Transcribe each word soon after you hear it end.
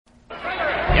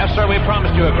Yes, sir, we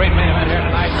promised you a great main event here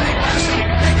tonight.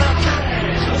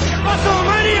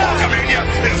 WrestleMania! WrestleMania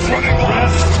is running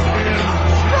wild.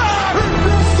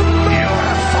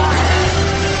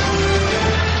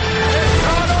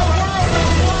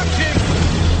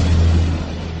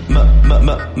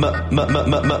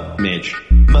 Midge.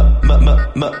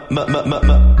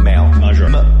 Male. Measure.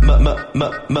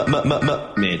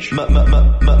 Midge.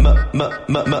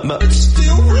 It's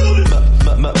still rooted.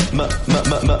 Midge. Male.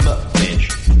 Measure. Midge.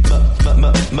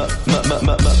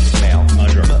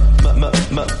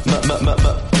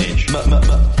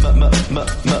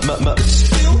 It's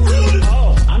still rooted.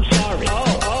 Oh, I'm sorry.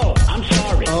 Oh, I'm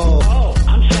sorry. Oh,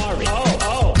 I'm sorry. Oh,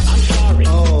 I'm sorry.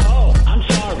 Oh, I'm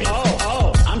sorry.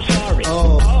 Oh, I'm sorry.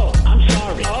 Oh, I'm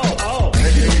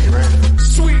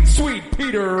sorry. Sweet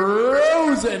Peter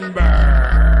Rosenberg.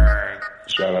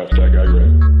 Shout out to that guy,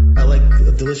 Greg. I like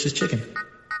a delicious chicken.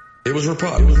 It was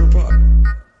Rapod.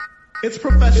 It's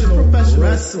professional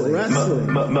wrestling.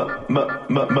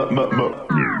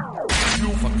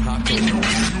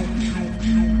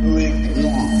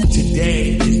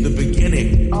 Today is the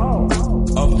beginning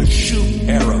of the shoot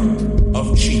era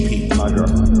of Cheap Heat.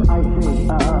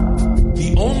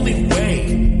 The only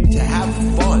way to have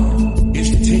fun is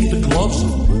to take the gloves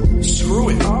off. Screw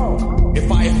it.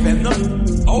 If I offend them,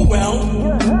 oh well.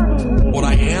 What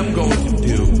I am going to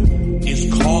do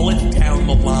is call it down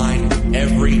the line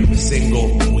every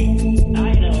single week.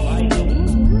 I know.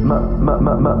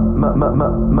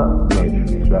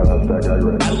 Shout out to that guy,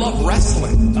 Greg. I love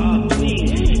wrestling.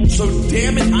 Please. So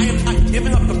damn it, I am not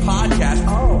giving up the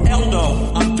podcast. Hell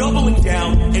no. I'm doubling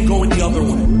down and going the other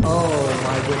way. Oh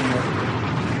my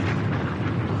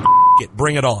goodness.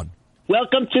 Bring it on.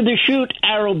 Welcome to the shoot,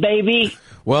 Arrow baby.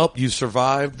 Well, you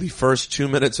survived the first 2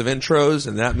 minutes of intros,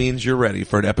 and that means you're ready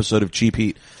for an episode of Cheap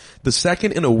Heat. The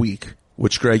second in a week,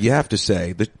 which, Greg, you have to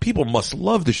say, that people must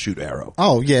love the shoot Arrow.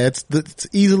 Oh yeah, it's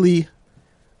easily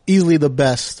the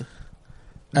best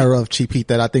era of Cheap Heat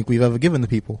that I think we've ever given to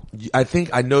people. I think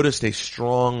I noticed a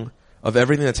strong, of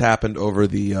everything that's happened over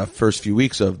the first few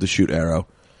weeks of the shoot Arrow,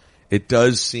 it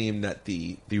does seem that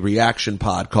the reaction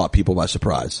pod caught people by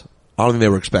surprise. I don't think they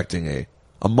were expecting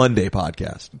a Monday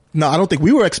podcast. No, I don't think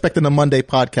we were expecting a Monday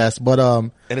podcast, but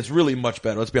and it's really much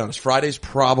better. Let's be honest. Friday's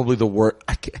probably the worst.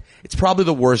 It's probably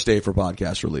the worst day for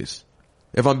podcast release.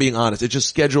 If I'm being honest, it's just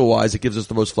schedule wise, it gives us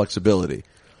the most flexibility.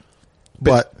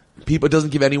 But people, it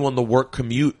doesn't give anyone the work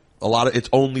commute. It's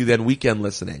only then weekend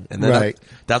listening, and then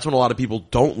that's when a lot of people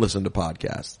don't listen to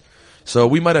podcasts. So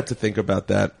we might have to think about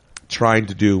that. Trying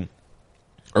to do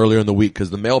earlier in the week because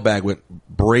the mailbag went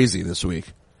brazy this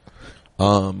week.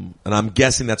 And I'm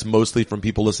guessing that's mostly from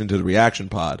people listening to the reaction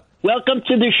pod. Welcome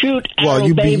to the shoot, Arrow well,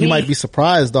 you baby. might be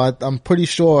surprised though. I'm pretty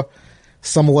sure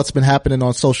some of what's been happening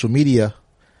on social media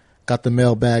got the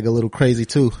mailbag a little crazy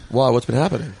too. Why? What's been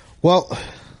happening? Well,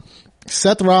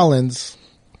 Seth Rollins,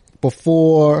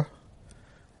 right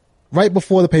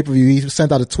before the pay-per-view, he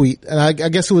sent out a tweet, and I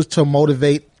guess it was to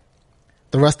motivate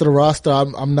the rest of the roster.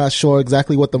 I'm not sure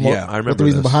exactly what the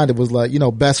reason behind it was. Like,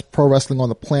 best pro wrestling on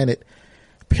the planet,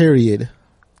 period.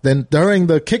 Then during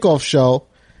the kickoff show,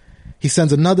 he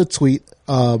sends another tweet,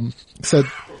 said,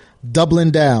 doubling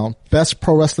down, best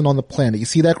pro wrestling on the planet. You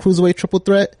see that cruiserweight triple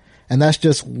threat? And that's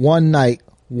just one night,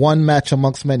 one match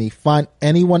amongst many. Find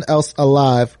anyone else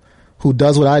alive who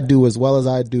does what I do as well as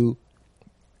I do,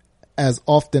 as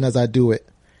often as I do it.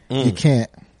 You can't.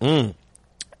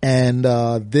 And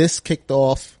this kicked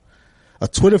off a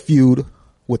Twitter feud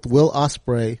with Will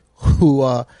Ospreay,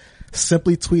 who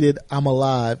simply tweeted, "I'm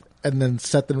alive," and then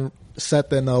Seth and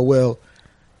Will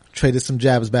traded some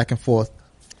jabs back and forth.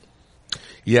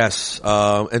 Yes.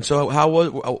 And so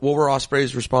what were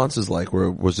Ospreay's responses like?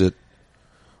 Was it,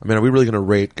 I mean, are we really going to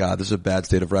rate, God, this is a bad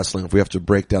state of wrestling if we have to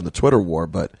break down the Twitter war,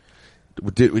 but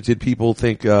did people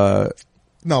think,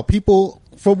 No, people,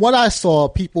 from what I saw,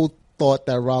 people thought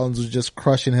that Rollins was just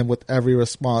crushing him with every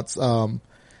response,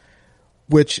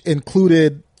 which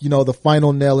included, the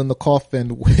final nail in the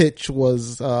coffin, which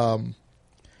was, Will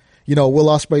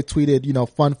Ospreay tweeted,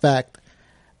 fun fact,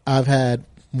 I've had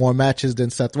more matches than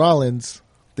Seth Rollins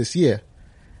this year.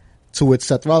 To which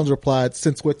Seth Rollins replied,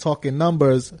 since we're talking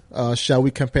numbers, shall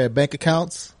we compare bank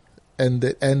accounts? And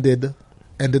it ended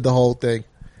the whole thing.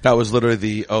 That was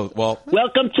literally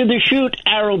Welcome to the shoot,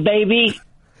 Arrow baby.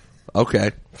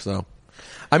 Okay. So,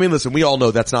 I mean, listen, we all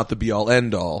know that's not the be all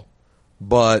end all,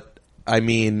 but I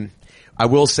mean, I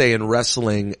will say in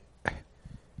wrestling,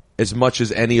 as much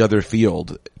as any other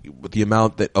field, the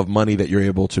amount of money that you're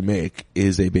able to make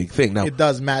is a big thing. Now, it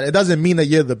does matter. It doesn't mean that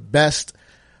you're the best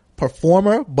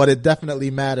performer, but it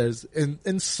definitely matters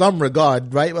in some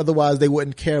regard, right? Otherwise, they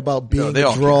wouldn't care about being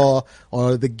the draw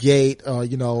or the gate or,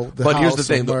 you know, the But house here's the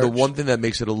thing. or The one thing that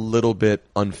makes it a little bit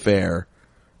unfair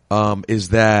is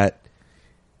that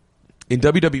in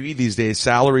WWE these days,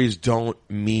 salaries don't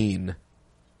mean,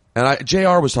 and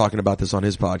JR was talking about this on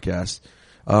his podcast,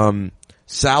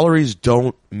 salaries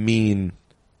don't mean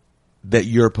that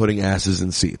you're putting asses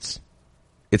in seats.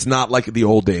 It's not like the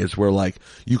old days where like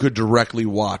you could directly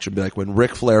watch and be like, when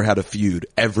Ric Flair had a feud,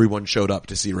 everyone showed up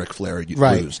to see Ric Flair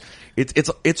lose.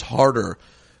 It's harder.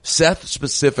 Seth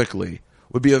specifically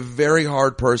would be a very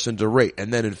hard person to rate.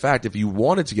 And then in fact, if you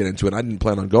wanted to get into it, I didn't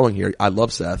plan on going here. I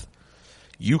love Seth.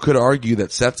 You could argue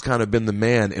that Seth's kind of been the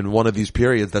man in one of these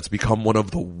periods that's become one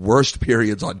of the worst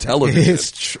periods on television.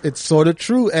 It's sort of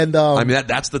true. And, I mean,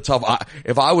 that's the tough,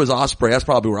 if I was Ospreay, that's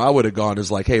probably where I would have gone is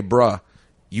like, hey, bruh,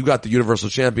 you got the Universal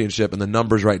Championship and the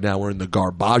numbers right now are in the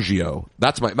Garbaggio.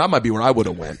 That might be where I would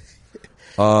have went.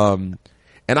 And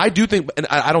I do think, and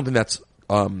I don't think that's,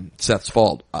 Seth's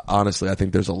fault. Honestly, I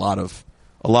think there's a lot of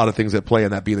things that play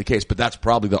in that being the case, but that's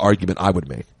probably the argument I would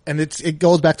make. And it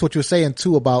goes back to what you were saying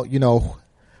too about, you know,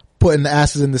 putting the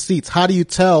asses in the seats. How do you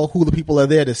tell who the people are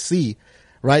there to see?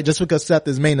 Right? Just because Seth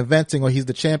is main eventing or he's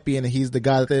the champion and he's the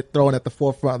guy that they're throwing at the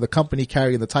forefront of the company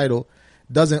carrying the title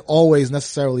doesn't always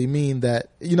necessarily mean that,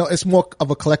 you know, it's more of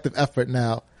a collective effort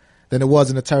now than it was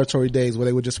in the territory days where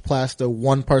they would just plaster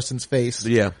one person's face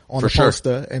on the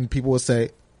poster and people would say,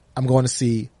 I'm going to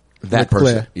see that person.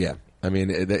 Flair. Yeah. I mean,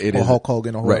 it or is Hulk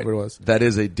Hogan or whoever it was. It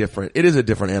is a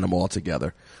different animal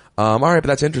altogether. All right, but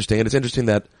that's interesting. And it's interesting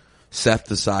that Seth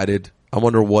decided, I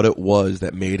wonder what it was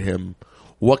that made him,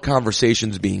 what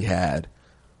conversations being had.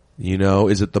 You know,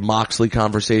 is it the Moxley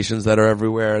conversations that are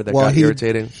everywhere that got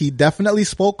irritating? He definitely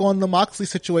spoke on the Moxley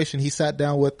situation. He sat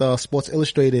down with Sports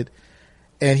Illustrated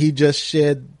and he just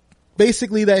shared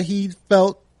basically that he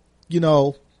felt, you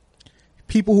know,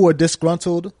 people who are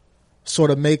disgruntled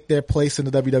sort of make their place in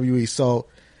the WWE. So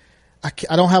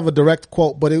I don't have a direct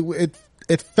quote, but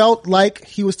it felt like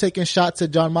he was taking shots at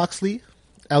Jon Moxley.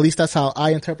 At least that's how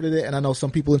I interpreted it. And I know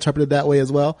some people interpreted it that way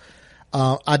as well.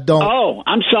 I don't. Oh,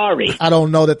 I'm sorry. I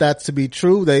don't know that that's to be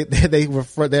true.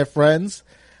 They're friends.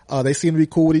 They seem to be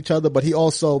cool with each other, but he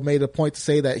also made a point to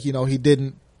say that, you know, he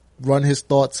didn't run his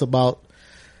thoughts about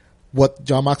what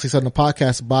Jon Moxley said in the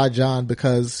podcast by Jon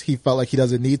because he felt like he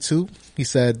doesn't need to. He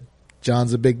said,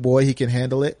 John's a big boy. He can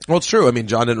handle it. Well, it's true. I mean,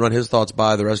 Jon didn't run his thoughts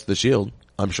by the rest of the Shield,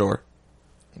 I'm sure.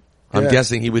 I'm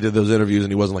guessing he did those interviews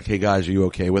and he wasn't like, hey guys, are you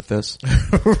okay with this?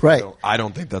 Right. So I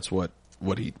don't think that's what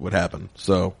happened.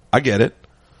 So I get it.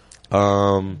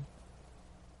 But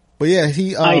yeah,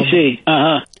 I see.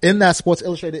 In that Sports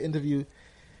Illustrated interview,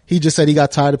 he just said he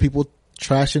got tired of people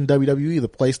trashing WWE, the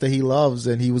place that he loves,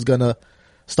 and he was gonna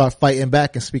start fighting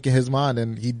back and speaking his mind,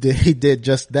 and he did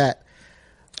just that.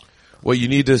 What you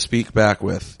need to speak back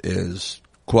with is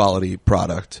quality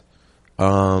product.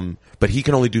 But he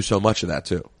can only do so much of that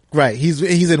too. Right.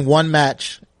 He's in one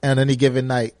match on any given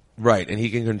night. Right. And he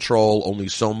can control only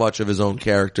so much of his own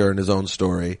character and his own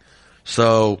story.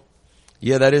 So,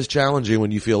 yeah, that is challenging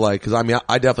when you feel like, cause I mean,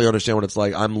 I definitely understand what it's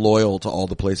like. I'm loyal to all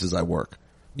the places I work,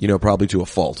 you know, probably to a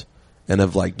fault, and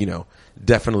have like, you know,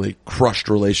 definitely crushed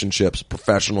relationships,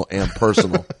 professional and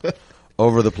personal,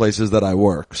 over the places that I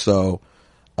work. So,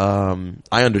 I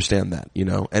understand that, you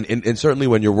know, and certainly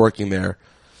when you're working there,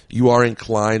 you are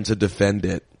inclined to defend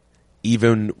it.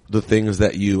 Even the things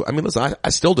that listen, I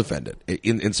still defend it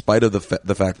in spite of the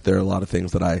fact that there are a lot of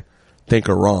things that I think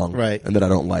are wrong, right, and that I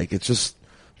don't like. It's just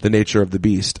the nature of the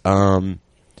beast.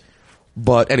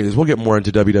 But anyways, we'll get more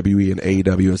into WWE and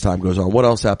AEW as time goes on. What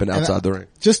else happened outside the ring?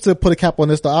 Just to put a cap on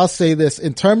this, though, I'll say this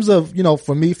in terms of, you know,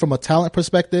 for me, from a talent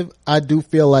perspective, I do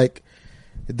feel like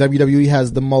WWE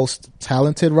has the most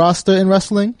talented roster in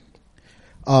wrestling.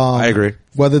 I agree.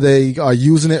 Whether they are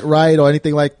using it right or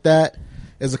anything like that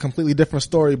is a completely different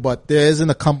story, but there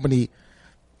isn't a company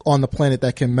on the planet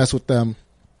that can mess with them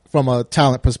from a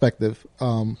talent perspective.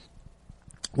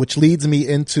 Which leads me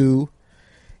into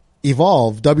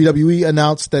Evolve. WWE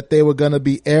announced that they were going to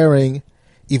be airing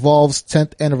Evolve's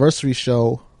 10th anniversary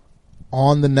show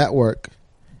on the network.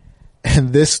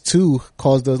 And this too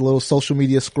caused a little social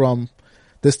media scrum,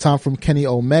 this time from Kenny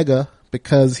Omega,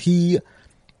 because the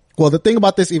thing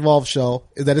about this Evolve show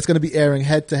is that it's going to be airing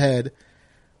head to head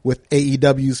with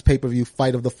AEW's pay-per-view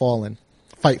Fight for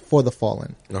the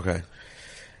Fallen. Okay.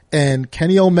 And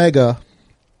Kenny Omega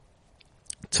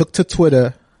took to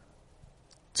Twitter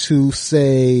to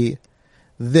say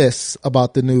this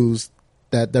about the news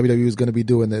that WWE is going to be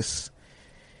doing this.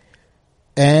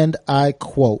 And I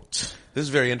quote. This is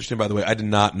very interesting, by the way. I did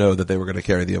not know that they were going to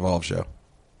carry the Evolve show.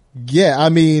 Yeah, I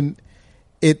mean,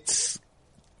 it's,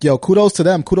 kudos to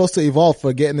them. Kudos to Evolve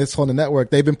for getting this on the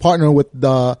network. They've been partnering with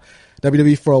the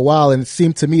WWE for a while, and it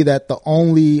seemed to me that the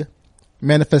only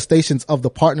manifestations of the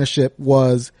partnership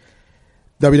was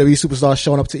WWE superstars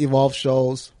showing up to Evolve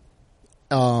shows.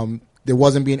 It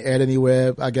wasn't being aired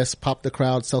anywhere. I guess pop the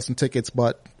crowd, sell some tickets,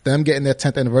 but them getting their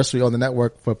 10th anniversary on the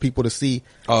network for people to see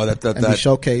and be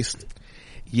showcased.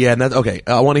 Yeah, and okay.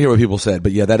 I want to hear what people said,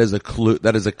 but yeah, that is a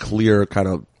clear kind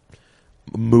of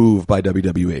move by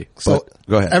WWE. So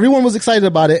go ahead. Everyone was excited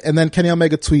about it, and then Kenny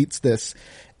Omega tweets this.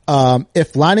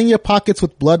 If lining your pockets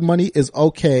with blood money is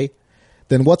okay,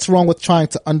 then what's wrong with trying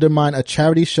to undermine a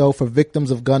charity show for victims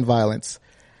of gun violence?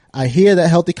 I hear that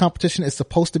healthy competition is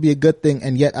supposed to be a good thing,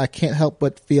 and yet I can't help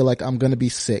but feel like I'm going to be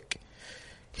sick.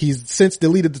 He's since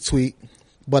deleted the tweet,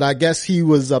 but I guess he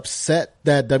was upset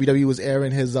that WWE was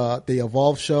airing his the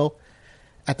Evolve show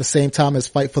at the same time as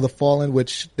Fight for the Fallen,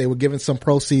 which they were giving some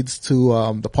proceeds to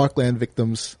the Parkland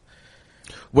victims.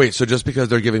 Wait, so just because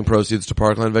they're giving proceeds to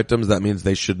Parkland victims, that means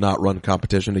they should not run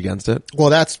competition against it? Well,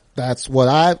 that's what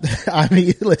I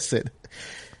mean, listen.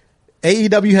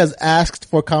 AEW has asked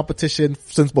for competition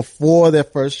since before their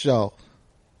first show.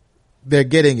 They're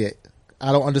getting it.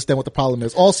 I don't understand what the problem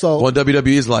is. Also, well,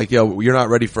 WWE's like, yo, you're not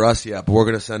ready for us yet, but we're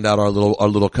going to send out our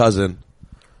little cousin.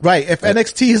 Right. If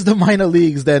NXT is the minor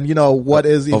leagues, then what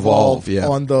is Evolve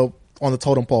on the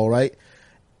totem pole, right?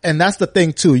 And that's the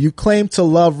thing too. You claim to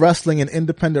love wrestling and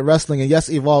independent wrestling, and yes,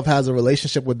 Evolve has a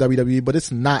relationship with WWE, but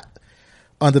it's not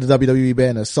under the WWE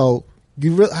banner. So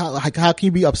how can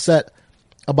you be upset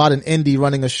about an indie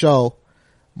running a show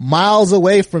miles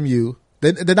away from you?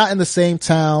 They're not in the same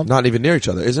town. Not even near each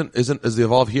other. Is the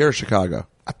Evolve here or Chicago?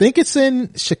 I think it's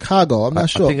in Chicago. I'm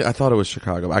not sure. I thought it was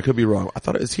Chicago. I could be wrong. I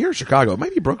thought it's here in Chicago. It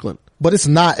might be Brooklyn. But it's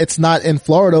not. It's not in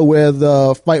Florida where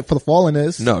the Fight for the Fallen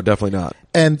is. No, definitely not.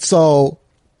 And so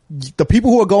the people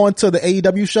who are going to the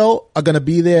AEW show are going to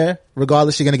be there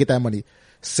regardless. You're going to get that money.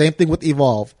 Same thing with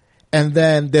Evolve. And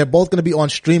then they're both going to be on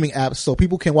streaming apps so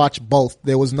people can watch both.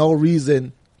 There was no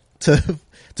reason to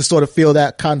sort of feel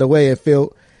that kind of way and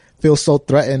feel so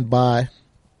threatened by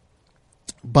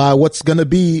what's going to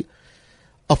be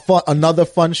another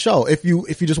fun show. If you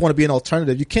just want to be an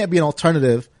alternative, you can't be an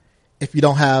alternative if you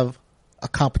don't have a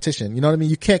competition. You know what I mean?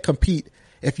 You can't compete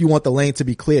if you want the lane to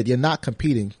be cleared. You're not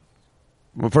competing.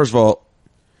 Well, first of all,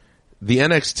 the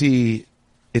NXT,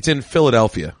 it's in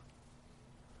Philadelphia.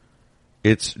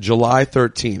 It's July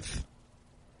 13th,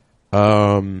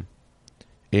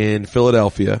 in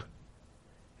Philadelphia,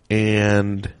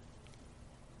 and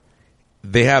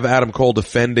they have Adam Cole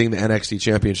defending the NXT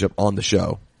championship on the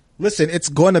show. Listen, it's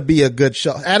going to be a good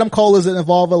show. Adam Cole is an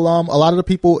Evolve alum. A lot of the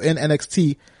people in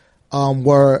NXT,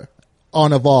 were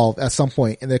on Evolve at some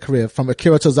point in their career, from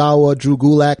Akira Tozawa, Drew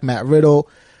Gulak, Matt Riddle.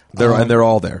 And they're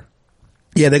all there.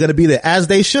 Yeah, they're going to be there, as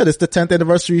they should. It's the 10th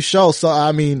anniversary show. So,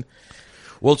 I mean,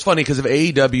 well, it's funny because if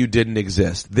AEW didn't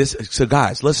exist, so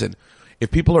guys, listen,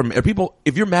 if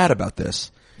you're mad about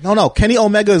this. No, Kenny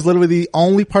Omega is literally the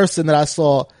only person that I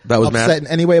saw that was upset mad in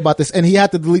any way about this. And he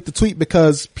had to delete the tweet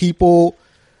because people.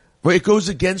 Well, it goes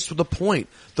against the point.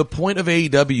 The point of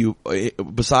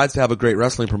AEW, besides to have a great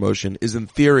wrestling promotion, is in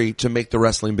theory to make the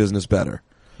wrestling business better.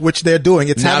 Which they're doing.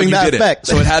 It's now having that effect.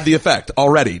 So it had the effect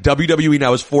already. WWE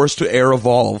now is forced to air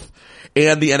Evolve,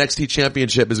 and the NXT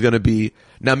championship is going to be,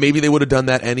 now maybe they would have done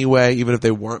that anyway, even if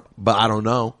they weren't, but I don't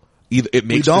know. It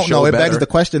makes the show better. We don't know. It begs the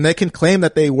question. They can claim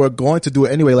that they were going to do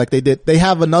it anyway, like they did. They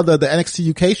have the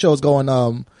NXT UK show is going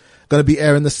to be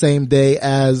airing the same day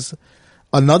as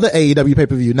another AEW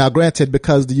pay-per-view. Now, granted,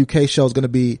 because the UK show is going to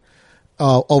be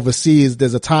overseas,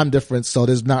 there's a time difference, so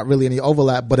there's not really any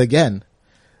overlap. But again,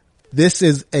 this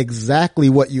is exactly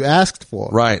what you asked for.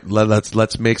 Right. Let's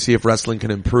see if wrestling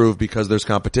can improve because there's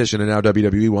competition, and now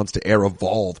WWE wants to air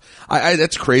Evolve.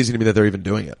 That's crazy to me that they're even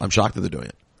doing it. I'm shocked that they're doing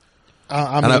it.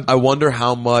 I wonder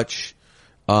how much.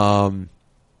 Actually,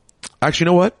 you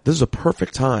know what? This is a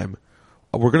perfect time.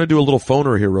 We're going to do a little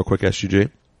phoner here, real quick, SGG.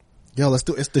 Yo, let's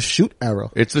do. It's the shoot era.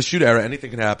 It's the shoot era.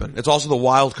 Anything can happen. It's also the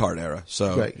wild card era,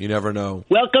 so You never know.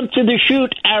 Welcome to the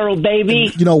shoot arrow, baby.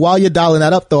 And, while you're dialing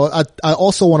that up, though, I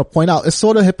also want to point out it's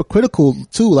sort of hypocritical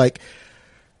too. Like,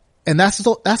 and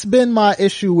that's been my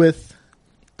issue with.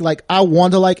 Like, I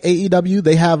want to like AEW.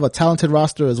 They have a talented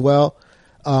roster as well.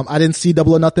 I didn't see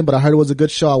Double or Nothing, but I heard it was a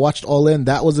good show. I watched All In.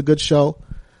 That was a good show.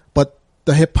 But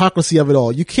the hypocrisy of it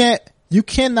all. You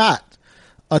cannot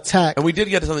attack. And we did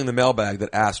get something in the mailbag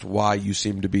that asked why you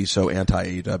seem to be so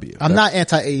anti-AEW. I'm not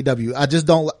anti-AEW. I just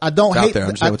don't hate them.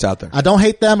 I'm saying what's out there. I don't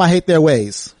hate them. I hate their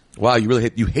ways. Wow,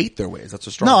 you hate their ways. That's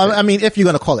a strong thing. I mean, if you're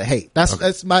going to call it hate,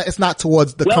 it's not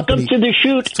towards the Welcome company. Welcome to the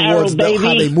shoot arrow, baby.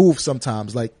 How they move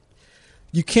sometimes. Like,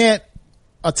 you can't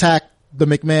attack the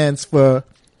McMahons for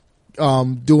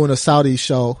doing a Saudi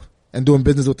show and doing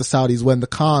business with the Saudis when the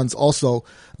Khans also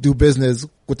do business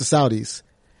with the Saudis.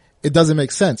 It doesn't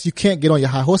make sense. You can't get on your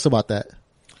high horse about that.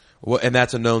 Well, and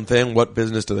that's a known thing. What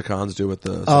business do the Khans do with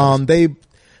the Saudis?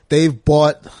 They've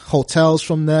bought hotels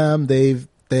from them. They've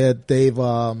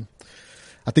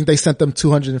I think they sent them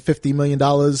 $250 million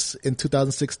in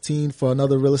 2016 for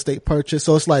another real estate purchase.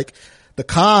 So it's like the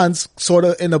Khans sort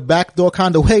of in a backdoor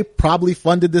kind of way probably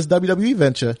funded this WWE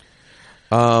venture.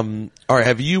 All right.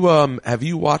 Have you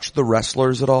watched The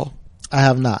Wrestlers at all? I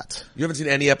have not. You haven't seen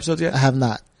any episodes yet? I have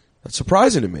not. That's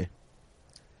surprising to me.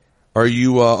 Are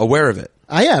you aware of it?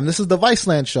 I am. This is the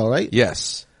Viceland show, right?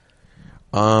 Yes.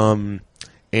 And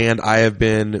I have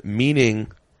been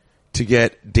meaning to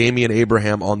get Damian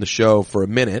Abraham on the show for a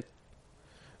minute,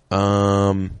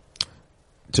 to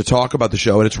talk about the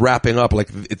show, and it's wrapping up. Like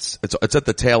it's at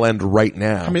the tail end right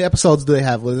now. How many episodes do they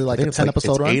have? Was it like a 10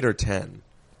 episode run? 8 or 10.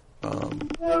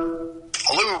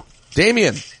 Hello,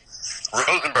 Damian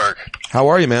Rosenberg. How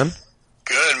are you, man?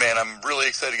 Good, man. I'm really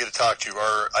excited to get to talk to you.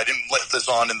 I didn't let this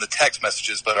on in the text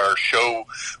messages, but our show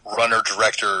runner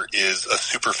director is a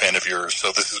super fan of yours,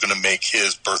 so this is going to make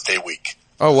his birthday week.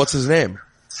 Oh, what's his name?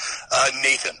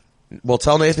 Nathan. Well,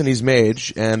 tell Nathan he's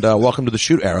Mage, and welcome to the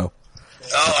Shoot Arrow.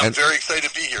 Oh, I'm very excited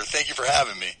to be here. Thank you for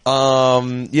having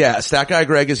me. Yeah, Stat Guy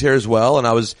Greg is here as well, and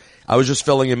I was just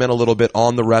filling him in a little bit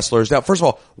on the Wrestlers. Now, first of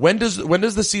all, when does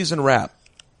the season wrap?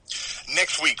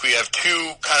 Next week we have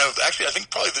two actually I think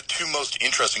probably the two most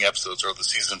interesting episodes are the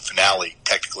season finale,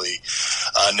 technically,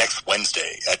 next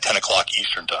Wednesday at 10 o'clock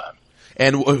Eastern time.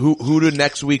 And who do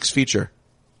next week's feature?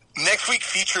 Next week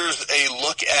features a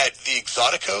look at the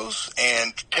Exoticos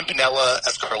and Pimpinella,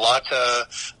 Escarlata,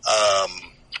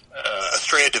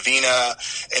 Estrella Divina,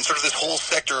 and sort of this whole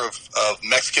sector of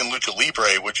Mexican lucha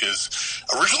libre, which is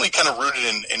originally kind of rooted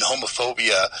in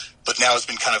homophobia, but now has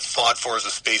been kind of fought for as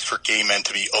a space for gay men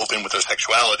to be open with their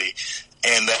sexuality.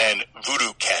 And then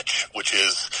Voodoo Catch, which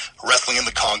is wrestling in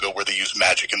the Congo where they use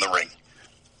magic in the ring.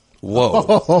 Whoa.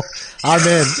 Oh, I'm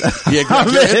in. Yeah,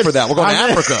 you're in for that. We're going to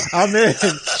Africa. I'm in.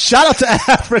 Shout out to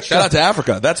Africa. Shout out to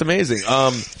Africa. That's amazing.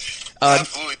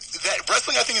 Absolutely.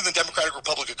 Wrestling, I think, in the Democratic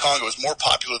Republic of Congo is more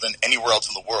popular than anywhere else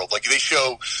in the world. Like, they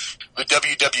show the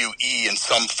WWE in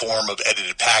some form of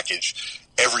edited package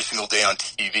every single day on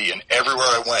TV, and everywhere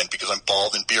I went, because I'm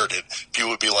bald and bearded,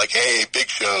 people would be like, hey, big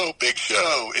show, big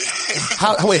show.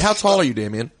 How tall are you,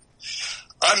 Damian?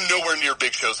 I'm nowhere near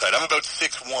Big Show's height. I'm about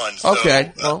 6'1", so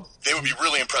okay, well, they would be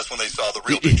really impressed when they saw the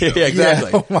real Big Show. Yeah,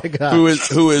 exactly. Yeah, oh my God. Who is,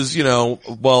 he's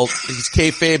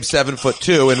kayfabe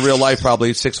 7'2", in real life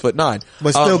probably 6'9".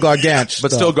 But still gargantuan.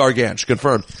 But still gargantuan,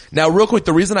 confirmed. Now, real quick,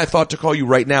 the reason I thought to call you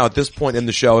right now at this point in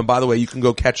the show, and by the way, you can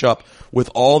go catch up with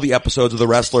all the episodes of The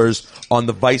Wrestlers on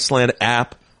the Viceland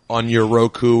app on your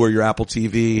Roku or your Apple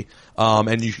TV,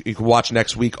 and you can watch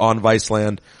next week on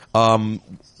Viceland.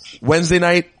 Wednesday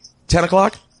night, 10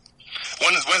 o'clock?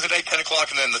 Wednesday night, 10 o'clock,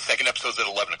 and then the second episode's at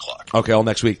 11 o'clock. Okay, all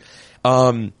next week.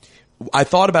 I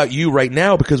thought about you right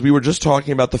now because we were just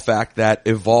talking about the fact that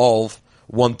Evolve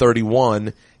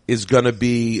 131 is going to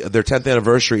be, their 10th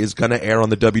anniversary is going to air on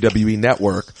the WWE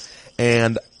Network.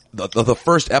 And the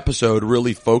first episode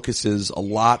really focuses a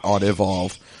lot on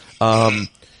Evolve.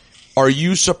 Are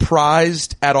you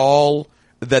surprised at all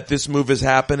that this move is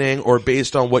happening, or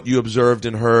based on what you observed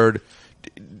and heard,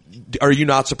 are you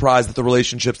not surprised that the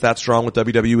relationship's that strong with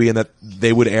WWE and that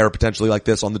they would air potentially like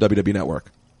this on the WWE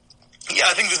Network? Yeah,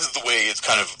 I think this is the way it's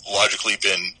kind of logically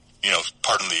been,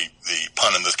 pardon the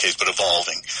pun in this case, but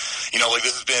evolving. Like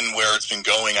this has been where it's been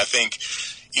going. I think,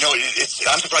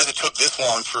 I'm surprised it took this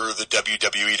long for the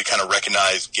WWE to kind of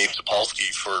recognize Gabe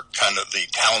Sapolsky for kind of the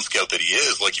talent scout that he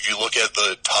is. Like if you look at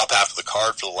the top half of the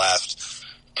card for the last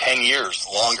 10 years,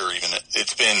 longer even,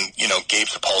 it's been, Gabe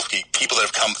Sapolsky, people that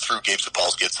have come through Gabe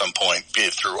Sapolsky at some point, be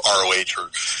it through ROH or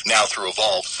now through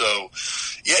Evolve. So,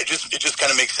 yeah, it just kind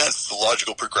of makes sense. It's a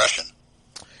logical progression.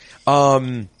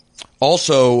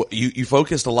 Also, you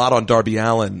focused a lot on Darby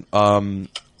Allin. And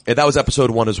that was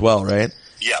episode 1 as well, right?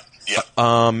 Yeah.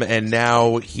 And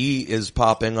now he is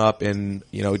popping up and,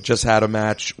 just had a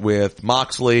match with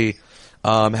Moxley.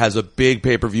 Has a big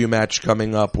pay-per-view match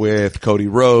coming up with Cody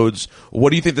Rhodes. What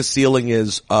do you think the ceiling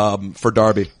is for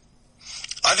Darby?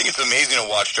 I think it's amazing to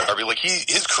watch Darby. Like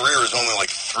his career is only like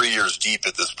 3 years deep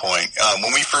at this point.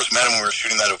 When we first met him, when we were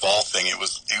shooting that Evolve thing, it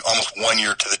was almost 1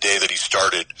 year to the day that he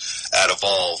started at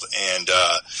Evolve. And,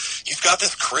 he's got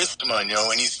this charisma,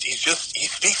 and he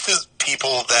speaks to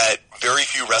people that very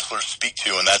few wrestlers speak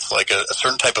to. And that's like a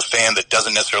certain type of fan that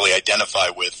doesn't necessarily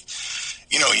identify with,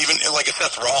 you know, even like a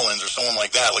Seth Rollins or someone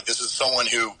like that. Like, this is someone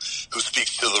who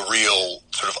speaks to the real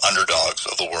sort of underdogs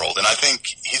of the world. And I think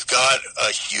he's got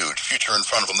a huge future in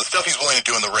front of him. The stuff he's willing to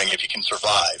do in the ring, if he can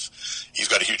survive, he's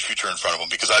got a huge future in front of him,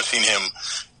 because I've seen him,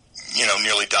 you know,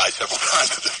 nearly die several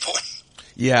times at this point.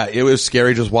 Yeah, it was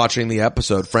scary just watching the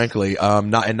episode, frankly.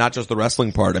 Not just the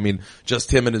wrestling part. I mean,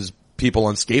 just him and his people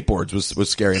on skateboards was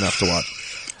scary enough to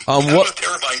watch. That was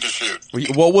terrifying to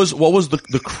shoot. What was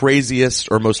the craziest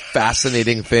or most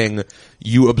fascinating thing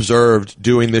you observed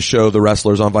doing this show, The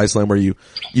Wrestlers, on Viceland, where you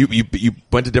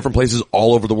went to different places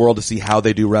all over the world to see how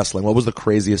they do wrestling? What was the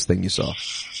craziest thing you saw?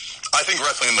 I think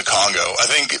wrestling in the Congo. I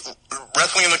think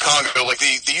wrestling in the Congo, like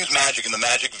they use magic, and the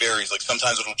magic varies. Like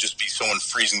sometimes it'll just be someone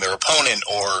freezing their opponent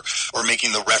or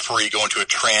making the referee go into a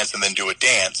trance and then do a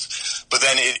dance. But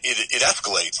then it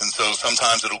escalates, and so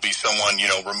sometimes it'll be someone,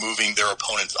 you know, removing their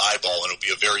opponent's eyeball, and it'll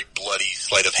be a very bloody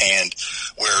sleight of hand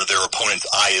where their opponent's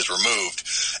eye is removed.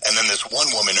 And then this one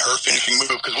woman, her finishing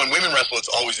move, because when women wrestle, it's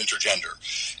always intergender,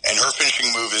 and her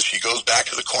finishing move is she goes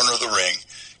back to the corner of the ring,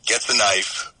 gets a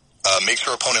knife, makes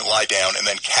her opponent lie down, and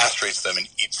then castrates them and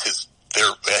eats his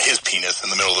penis in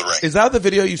the middle of the ring. Is that the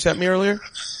video you sent me earlier?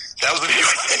 That was the video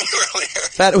I sent you earlier.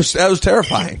 That was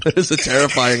terrifying. That is a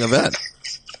terrifying event.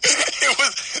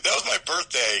 That was my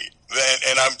birthday then,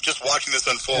 and I'm just watching this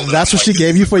unfold. And that's what she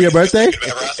gave you for your birthday?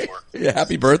 Yeah,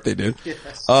 happy birthday, dude.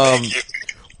 Yes. Thank you.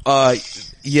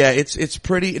 Yeah, it's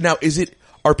pretty. Now,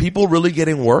 are people really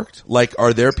getting worked? Like,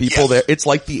 are there people there? It's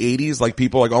like the 80s, like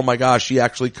people are like, oh my gosh, she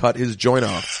actually cut his joint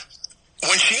off.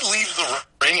 When she leaves the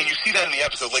ring, and you see that in the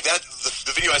episode, like that,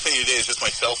 the video I sent you today is just my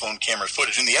cell phone camera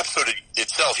footage. In the episode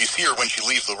itself, you see her when she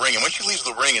leaves the ring, and when she leaves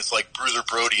the ring, it's like Bruiser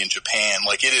Brody in Japan.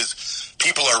 Like, it is,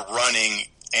 people are running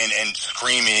and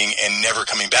screaming and never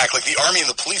coming back. Like, the army and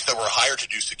the police that were hired to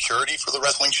do security for the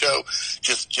wrestling show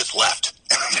just left.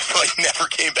 Just like never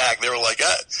came back. They were like,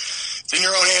 it's in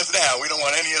your own hands now. We don't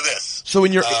want any of this. So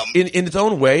in its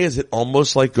own way, is it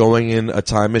almost like going in a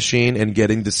time machine and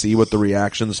getting to see what the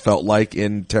reactions felt like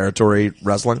in territory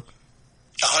wrestling?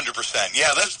 100%.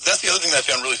 Yeah, that's the other thing that I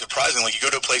found really surprising. Like, you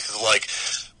go to places like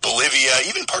Bolivia,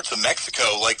 even parts of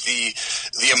Mexico, like the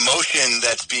emotion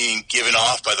that's being given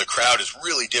off by the crowd is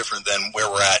really different than where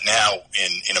we're at now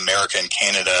in America and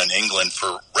Canada and England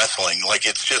for wrestling. Like,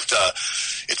 it's just,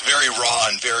 it's very raw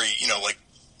and very,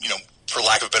 for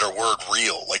lack of a better word,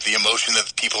 real. Like, the emotion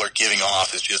that people are giving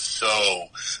off is just so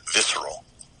visceral.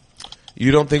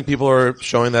 You don't think people are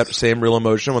showing that same real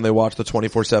emotion when they watch the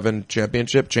 24/7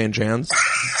 championship change hands?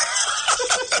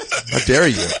 How dare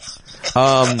you?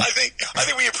 I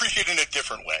think we appreciate it in a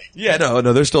different way. Yeah, no,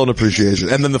 there's still an appreciation.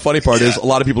 And then the funny part is a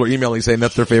lot of people are emailing saying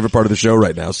that's their favorite part of the show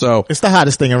right now. So it's the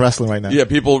hottest thing in wrestling right now. Yeah,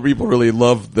 people really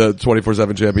love the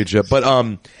 24/7 championship. But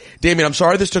Damian, I'm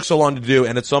sorry this took so long to do,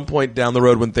 and at some point down the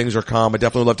road when things are calm, I'd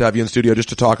definitely love to have you in studio just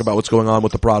to talk about what's going on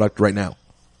with the product right now.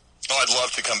 Oh, I'd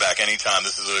love to come back anytime.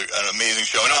 This is an amazing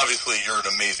show, and obviously you're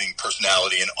an amazing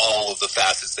personality in all of the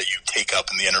facets that you take up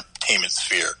in the entertainment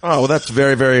sphere. Oh, well, that's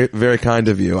very, very, very kind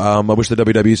of you. I wish the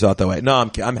WWE saw it that way. No,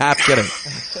 I'm half kidding.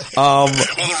 Well,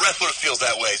 the Wrestlers feels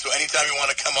that way, so anytime you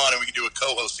want to come on and we can do a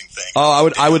co-hosting thing.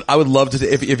 Oh, I would love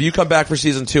to. If you come back for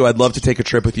season 2, I'd love to take a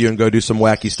trip with you and go do some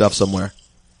wacky stuff somewhere.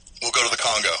 We'll go to the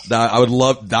Congo. I would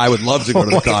love to go to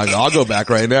the Congo. I'll go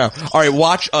back right now. All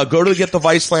right, go to get the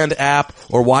Viceland app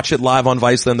or watch it live on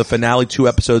Viceland. The finale 2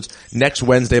 episodes next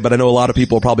Wednesday, but I know a lot of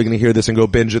people are probably going to hear this and go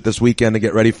binge it this weekend and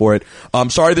get ready for it.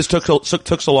 I'm sorry this took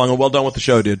so long, and well done with the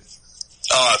show, dude.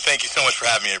 Thank you so much for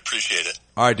having me. I appreciate it.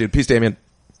 All right, dude. Peace, Damian.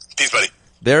 Peace, buddy.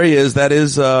 There he is. That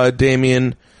is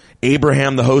Damian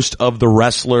Abraham, the host of The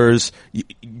Wrestlers.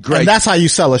 Greg, and that's how you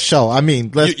sell a show. I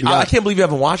mean, I can't believe you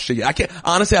haven't watched it yet.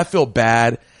 Honestly, I feel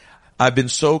bad. I've been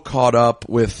so caught up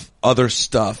with other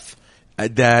stuff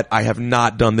that I have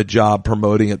not done the job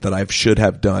promoting it that I should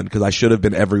have done, because I should have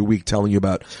been every week telling you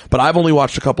about. But I've only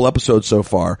watched a couple episodes so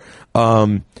far.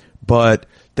 But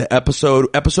the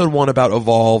episode 1 about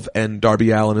Evolve and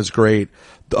Darby Allin is great.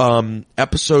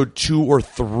 Episode 2 or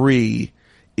 3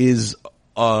 is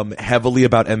heavily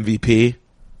about MVP,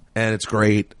 and it's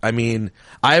great. I mean,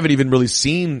 I haven't even really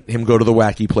seen him go to the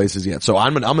wacky places yet, so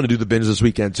I'm gonna do the binge this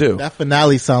weekend too. That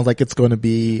finale sounds like it's going to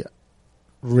be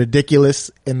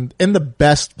ridiculous in the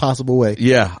best possible way.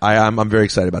 Yeah, I'm very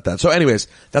excited about that. So anyways,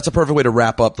 that's a perfect way to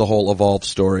wrap up the whole Evolve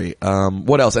story.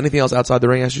 What else? Anything else outside the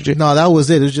ring, SGG? No, that was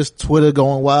it. It was just Twitter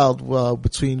going wild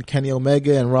between Kenny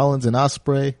Omega and Rollins and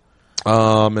Ospreay.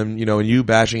 And you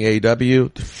bashing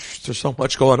AEW. There's so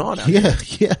much going on out here.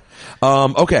 Yeah.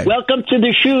 Okay. Welcome to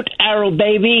the shoot, Arrow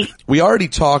baby. We already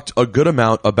talked a good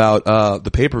amount about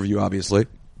the pay-per-view, obviously.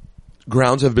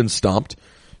 Grounds have been stomped.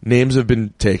 Names have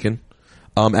been taken.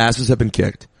 Asses have been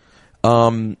kicked.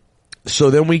 So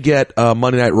then we get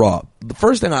Monday Night Raw. The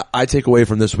first thing I take away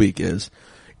from this week is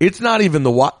it's not even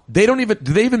do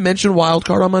they even mention wild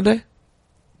card on Monday?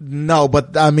 No,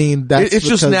 but I mean that's it's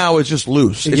just now it's just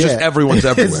loose. It's just everyone's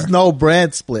everywhere. It's no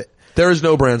brand split. There is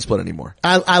no brand split anymore.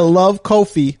 I love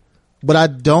Kofi, but I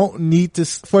don't need to.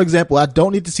 For example, I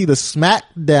don't need to see the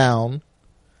SmackDown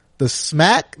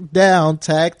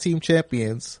Tag Team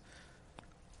Champions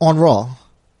on Raw.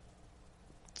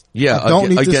 Yeah,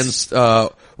 against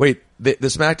wait, the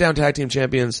SmackDown Tag Team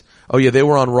Champions. Oh yeah, they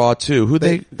were on Raw too.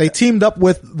 They teamed up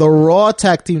with the Raw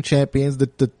Tag Team Champions,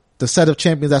 the set of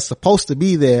champions that's supposed to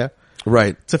be there,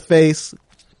 right, to face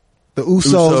the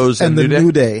Usos and the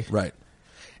New Day. Right.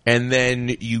 And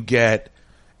then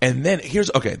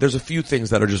there's a few things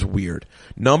that are just weird.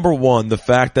 Number one, the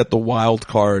fact that the wild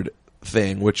card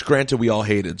thing, which granted we all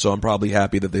hated, so I'm probably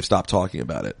happy that they've stopped talking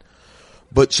about it.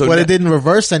 But it didn't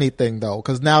reverse anything though,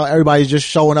 because now everybody's just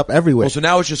showing up everywhere. Well, so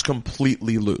now it's just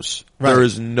completely loose. Right. There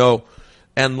is no,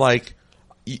 and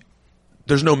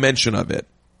there's no mention of it.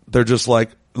 They're just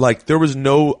like there was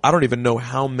no, I don't even know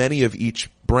how many of each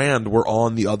brand were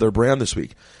on the other brand this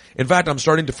week. In fact, I'm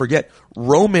starting to forget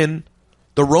the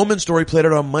Roman story played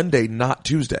out on Monday, not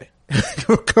Tuesday.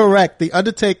 Correct. The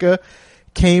Undertaker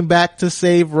came back to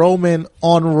save Roman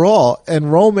on Raw, and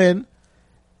Roman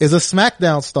is a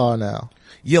SmackDown star now.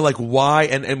 Yeah, like why?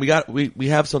 And we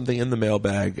have something in the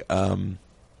mailbag.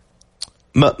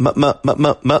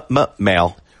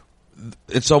 Mail.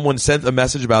 And someone sent a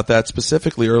message about that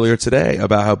specifically earlier today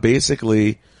about how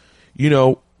basically,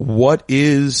 what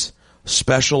is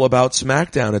special about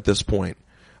SmackDown at this point?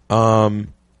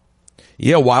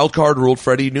 Wild card rule.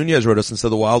 Freddie Nunez wrote us and said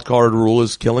the wild card rule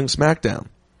is killing SmackDown.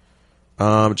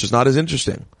 It's just not as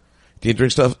interesting. The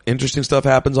interesting stuff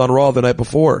happens on Raw the night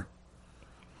before.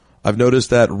 I've noticed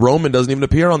that Roman doesn't even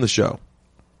appear on the show.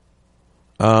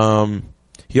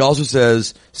 He also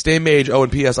says, Stay Mage,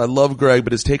 and P.S. I love Greg,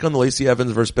 but his take on the Lacey Evans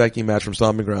versus Becky match from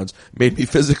Stomping Grounds made me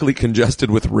physically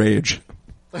congested with rage.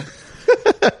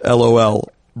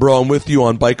 LOL. Bro, I'm with you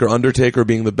on Biker Undertaker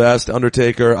being the best.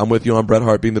 Undertaker, I'm with you on Bret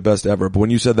Hart being the best ever. But when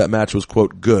you said that match was,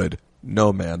 quote, good,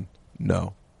 no, man.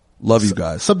 No. Love you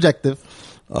guys. Subjective.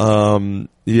 You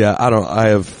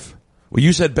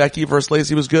said Becky versus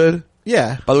Lacey was good?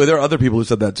 Yeah. By the way, there are other people who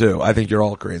said that too. I think you're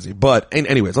all crazy. But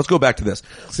anyways, let's go back to this.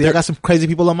 See, I got some crazy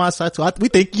people on my side too. We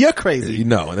think you're crazy.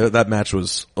 No, that match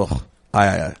was,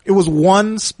 It was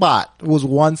one spot.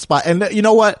 And you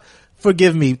know what?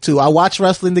 Forgive me too. I watch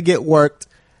wrestling to get worked,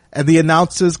 and the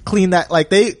announcers cleaned that,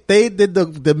 they did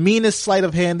the meanest sleight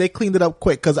of hand. They cleaned it up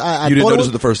quick, cause I didn't notice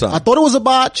it the first time. I thought it was a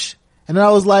botch, and then I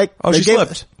was like, she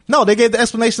slipped. No, they gave the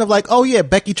explanation of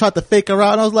Becky tried to fake her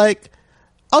out, and I was like,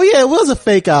 oh yeah, it was a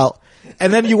fake out.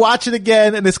 And then you watch it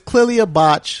again, and it's clearly a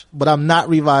botch, but I'm not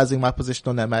revising my position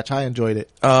on that match. I enjoyed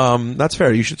it. That's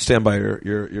fair. You should stand by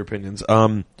your opinions.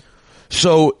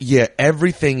 So yeah,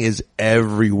 everything is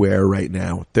everywhere right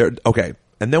now. Okay.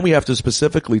 And then we have to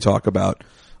specifically talk about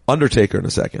Undertaker in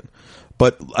a second.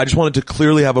 But I just wanted to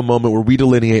clearly have a moment where we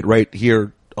delineate right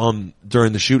here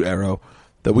during the shoot arrow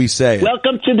that we say,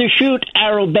 welcome to the shoot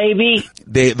arrow, baby.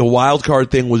 The wild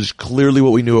card thing was clearly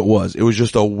what we knew it was. It was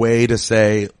just a way to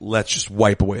say, let's just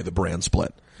wipe away the brand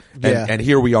split. And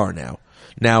here we are now.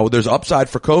 Now, there's upside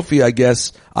for Kofi, I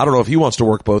guess. I don't know if he wants to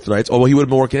work both nights. Oh, well, he would have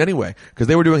been working anyway, because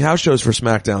they were doing house shows for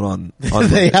SmackDown on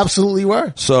They absolutely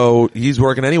were. So he's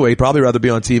working anyway. He'd probably rather be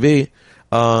on TV.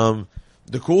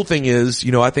 The cool thing is,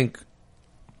 I think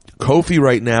Kofi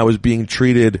right now is being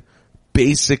treated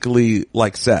basically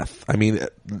like Seth. I mean,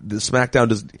 the fact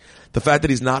that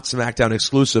he's not SmackDown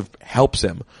exclusive helps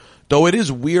him. Though it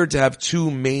is weird to have two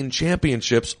main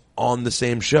championships on the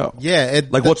same show. Yeah.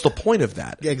 What's the point of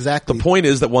that? Exactly. The point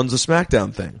is that one's a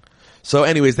SmackDown thing. So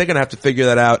anyways, they're going to have to figure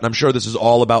that out. And I'm sure this is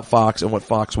all about Fox and what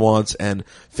Fox wants and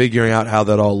figuring out how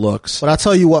that all looks. But I'll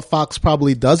tell you what Fox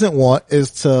probably doesn't want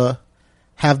is to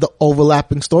have the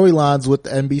overlapping storylines with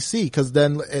the NBC, because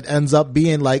then it ends up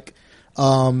being like,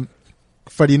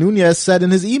 Freddie Nunez said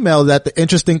in his email that the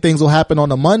interesting things will happen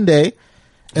on a Monday,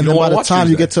 and then by the time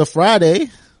you get to Friday,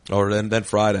 or then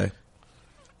Friday,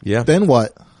 yeah, then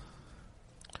what?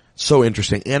 So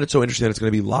interesting, and it's so interesting that it's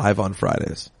going to be live on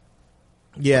Fridays.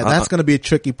 Yeah, that's going to be a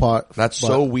tricky part. That's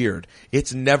so weird.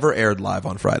 It's never aired live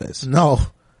on Fridays. No,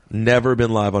 never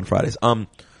been live on Fridays.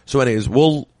 So anyways,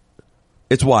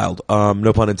 it's wild.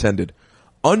 No pun intended.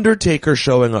 Undertaker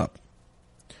showing up.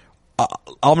 I'm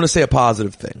going to say a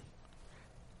positive thing.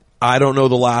 I don't know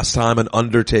the last time an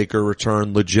Undertaker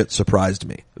return legit surprised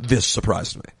me. This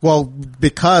surprised me. Well,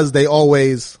 because they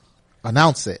always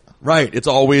announce it. Right. It's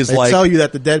always they tell you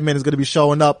that the dead man is going to be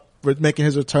showing up making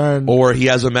his return. Or he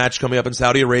has a match coming up in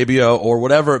Saudi Arabia or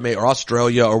whatever it may, or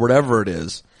Australia or whatever it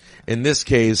is. In this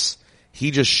case,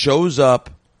 he just shows up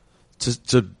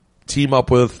to team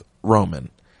up with Roman.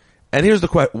 And here's the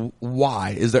question,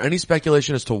 why? Is there any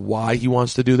speculation as to why he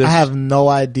wants to do this? I have no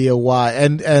idea why.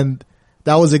 And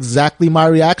that was exactly my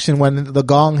reaction when the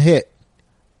gong hit.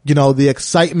 You know, the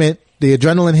excitement, the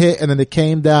adrenaline hit, and then it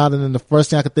came down, and then the first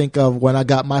thing I could think of when I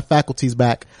got my faculties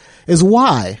back is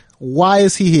why? Why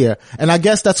is he here? And I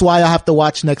guess that's why I have to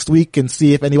watch next week and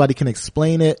see if anybody can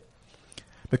explain it,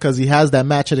 because he has that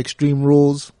match at Extreme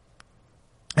Rules.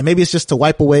 And maybe it's just to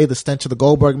wipe away the stench of the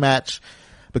Goldberg match,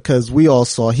 because we all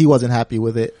saw he wasn't happy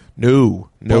with it. No,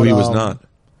 he was not.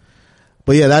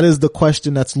 But yeah, that is the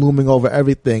question that's looming over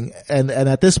everything. And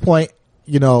at this point,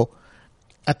 you know,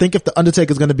 I think if the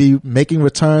Undertaker is going to be making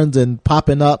returns and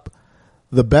popping up,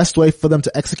 the best way for them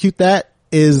to execute that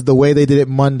is the way they did it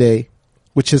Monday,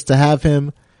 which is to have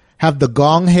the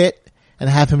gong hit and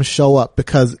have him show up.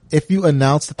 Because if you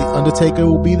announce that the Undertaker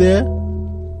will be there,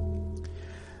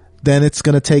 then it's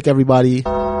going to take everybody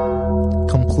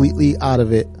completely out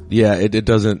of it. Yeah,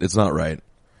 it's not right.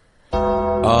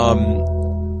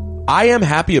 I am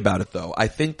happy about it though. I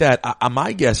think that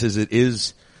my guess is it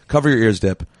is, cover your ears,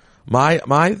 Dip.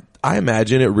 I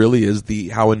imagine it really is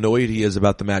how annoyed he is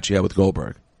about the match he had with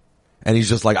Goldberg. And he's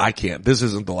just like, I can't. This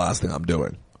isn't the last thing I'm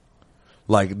doing.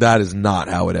 Like, that is not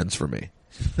how it ends for me.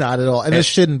 Not at all. And it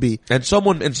shouldn't be. And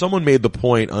someone made the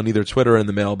point on either Twitter or in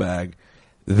the mailbag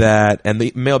and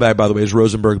the mailbag, by the way, is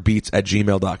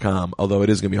rosenbergbeats@gmail.com, although it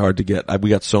is going to be hard to get. We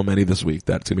got so many this week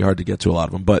that it's going to be hard to get to a lot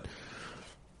of them. But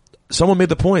someone made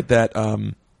the point that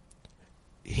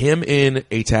him in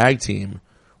a tag team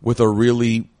with a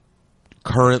really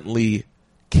currently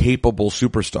capable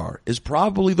superstar is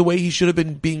probably the way he should have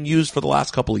been being used for the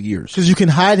last couple of years. Because you can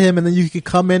hide him, and then you can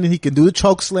come in and he can do the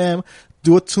choke slam,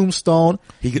 do a tombstone.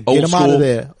 He can get him out of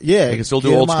there. Yeah, he can still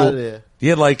do old school.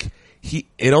 Yeah, like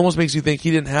it almost makes you think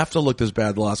he didn't have to look this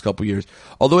bad the last couple of years.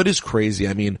 Although it is crazy.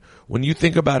 I mean, when you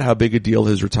think about how big a deal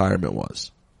his retirement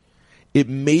was, it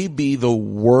may be the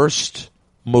worst,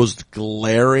 most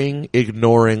glaring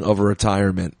ignoring of a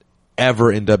retirement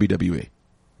ever in WWE.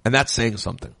 And that's saying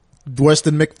something. Worse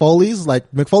than Mick Foley's?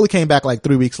 Like, Mick Foley came back like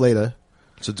 3 weeks later.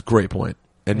 So it's a great point.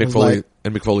 And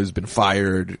Mick Foley's been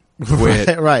fired,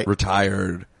 quit, right.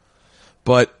 retired.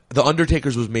 But the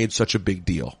Undertaker's was made such a big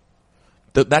deal.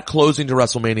 That closing to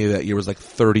WrestleMania that year was like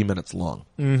 30 minutes long.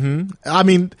 Mm-hmm. I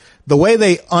mean, the way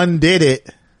they undid it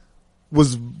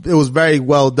was very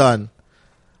well done.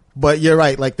 But you're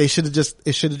right. Like, it should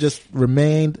have just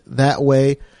remained that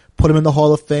way. Put him in the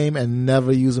Hall of Fame and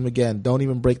never use him again. Don't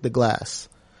even break the glass.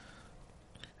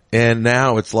 And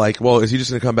now it's like, well, is he just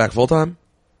going to come back full time?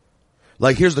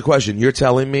 Like, here's the question. You're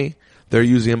telling me they're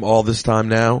using him all this time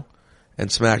now, and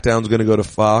SmackDown's going to go to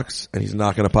Fox, and he's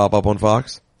not going to pop up on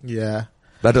Fox? Yeah.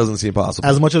 That doesn't seem possible.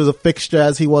 As much of a fixture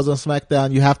as he was on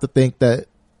SmackDown, you have to think that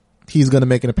he's going to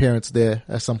make an appearance there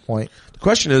at some point. The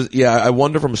question is, yeah, I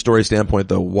wonder from a story standpoint,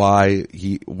 though, why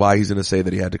he's going to say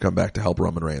that he had to come back to help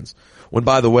Roman Reigns. When,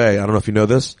 by the way, I don't know if you know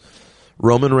this,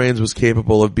 Roman Reigns was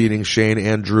capable of beating Shane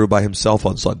and Drew by himself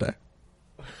on Sunday.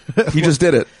 He just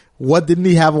did it. What didn't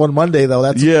he have on Monday, though?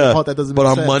 That's the part that doesn't make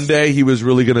sense. But on Monday, he was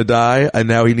really going to die, and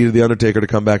now he needed The Undertaker to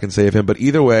come back and save him. But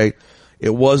either way,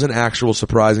 it was an actual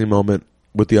surprising moment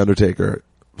with The Undertaker.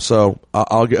 So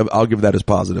I'll give that as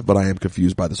positive, but I am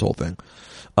confused by this whole thing.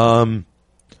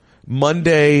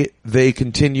 Monday, they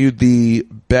continued the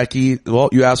Becky. Well,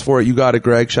 you asked for it. You got it,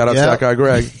 Greg. Shout out to that guy,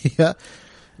 Greg. Yeah.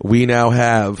 We now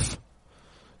have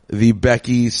the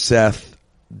Becky Seth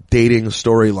dating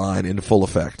storyline in full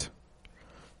effect.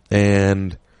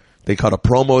 And they cut a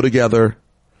promo together.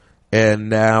 And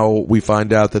now we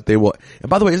find out that they will. And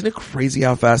by the way, isn't it crazy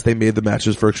how fast they made the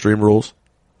matches for Extreme Rules?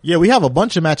 Yeah, we have a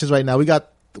bunch of matches right now. We got,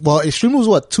 Extreme Rules,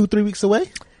 2-3 weeks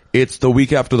away? It's the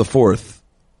week after the 4th.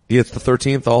 Yeah, it's the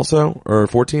 13th also, or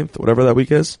 14th, whatever that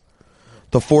week is.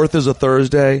 The 4th is a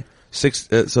Thursday, 6th,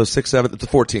 7th, it's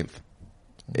the 14th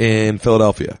in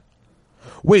Philadelphia.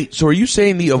 Wait, so are you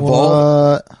saying the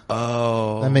Evolve?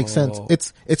 Oh. That makes sense.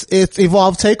 It's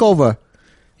Evolve TakeOver.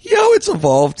 Yo, it's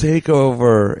Evolve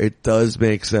TakeOver. It does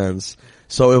make sense.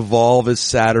 So Evolve is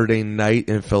Saturday night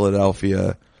in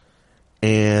Philadelphia,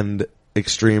 and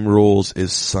Extreme Rules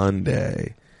is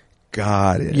Sunday.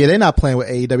 Got it. Yeah, they're not playing with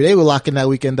AEW. They were locking that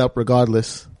weekend up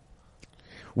regardless.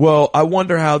 Well, I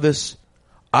wonder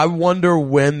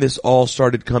when this all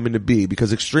started coming to be,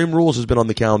 because Extreme Rules has been on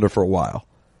the calendar for a while.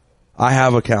 I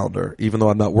have a calendar, even though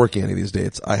I'm not working any of these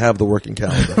dates. I have the working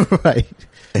calendar. Right.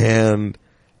 And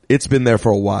it's been there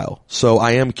for a while. So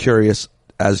I am curious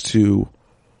as to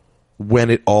when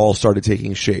it all started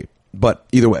taking shape. But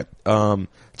either way,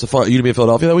 it's a fun. You gonna be in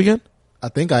Philadelphia that weekend? I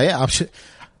think I am. I'm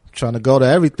trying to go to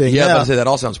everything. Yeah, I say that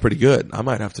all sounds pretty good. I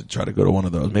might have to try to go to one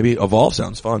of those. Maybe Evolve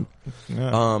sounds fun.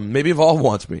 Yeah. Maybe Evolve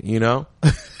wants me, you know?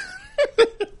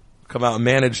 Come out and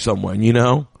manage someone, you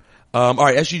know? All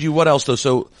right, SGG, what else though?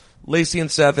 So Lacey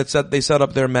and Seth, they set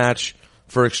up their match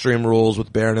for Extreme Rules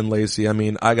with Baron and Lacey. I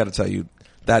mean, I gotta tell you,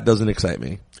 that doesn't excite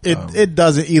me. It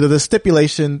doesn't either. The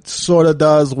stipulation sort of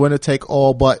does winner take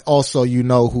all, but also you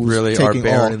know who's really taking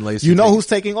Baron all. And Lacey you know who's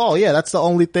taking all. Yeah, that's the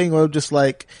only thing where just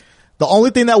like, the only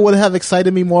thing that would have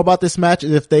excited me more about this match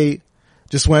is if they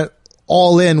just went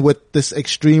all in with this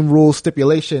Extreme Rules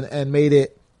stipulation and made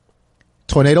it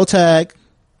tornado tag.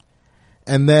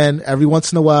 And then every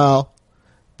once in a while,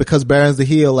 because Baron's the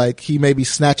heel, like he maybe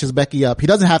snatches Becky up. He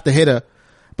doesn't have to hit her,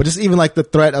 but just even like the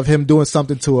threat of him doing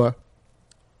something to her,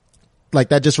 like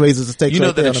that just raises the stakes. You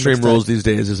know that Extreme Rules these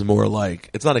days is more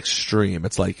like, it's not extreme.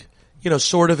 It's like, you know,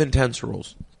 sort of intense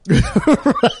rules.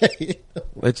 Right.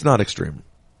 It's not extreme.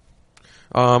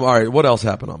 All right. What else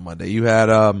happened on Monday? You had,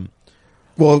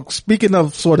 well, speaking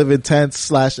of sort of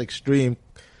intense / extreme,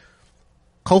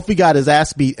 Kofi got his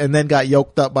ass beat and then got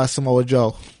yoked up by Samoa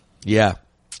Joe. Yeah.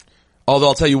 Although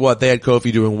I'll tell you what, they had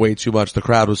Kofi doing way too much. The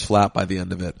crowd was flat by the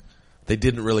end of it. They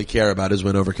didn't really care about his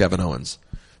win over Kevin Owens.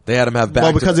 They had him have back.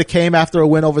 Well, because it came after a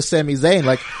win over Sami Zayn.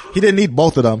 Like, he didn't need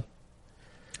both of them.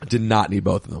 Did not need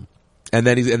both of them. And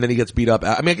then he gets beat up.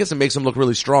 I mean, I guess it makes him look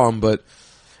really strong, but,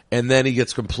 and then he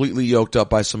gets completely yoked up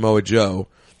by Samoa Joe,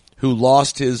 who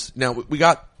lost his, now we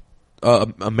got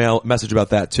a mail message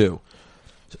about that too.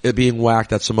 It being whacked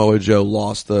that Samoa Joe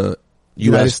lost the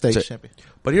United States champion.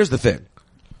 But here's the thing.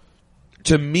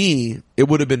 To me,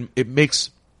 it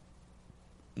makes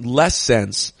less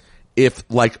sense if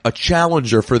like a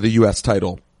challenger for the US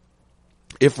title,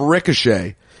 if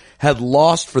Ricochet had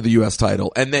lost for the US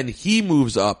title and then he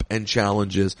moves up and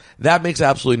challenges, that makes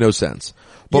absolutely no sense.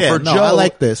 But for Joe, I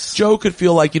like this. Joe could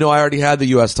feel like, you know, I already had the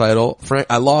US title.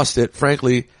 I lost it.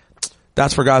 Frankly,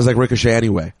 that's for guys like Ricochet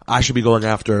anyway. I should be going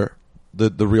after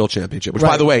the real championship, which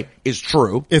by the way is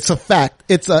true. It's a fact.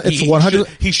 It's 100.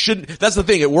 He shouldn't. That's the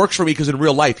thing. It works for me because in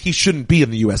real life he shouldn't be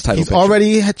in the U.S. title. He's picture.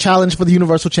 already challenged for the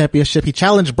Universal Championship. He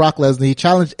challenged Brock Lesnar. He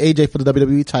challenged AJ for the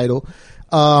WWE title.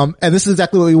 And this is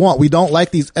exactly what we want. We don't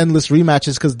like these endless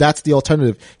rematches because that's the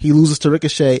alternative. He loses to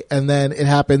Ricochet and then it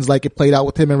happens like it played out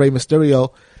with him and Rey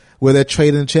Mysterio where they're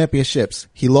trading championships.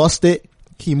 He lost it.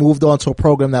 He moved on to a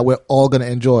program that we're all going to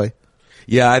enjoy.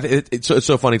 Yeah, it's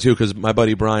so funny too because my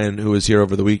buddy Brian, who was here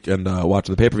over the weekend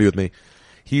watching the pay-per-view with me,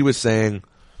 he was saying,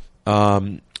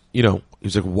 you know, he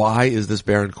was like, why is this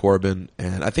Baron Corbin?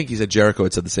 And I think he said Jericho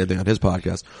had said the same thing on his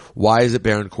podcast. Why is it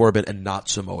Baron Corbin and not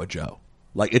Samoa Joe?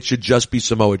 Like, it should just be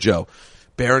Samoa Joe.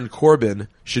 Baron Corbin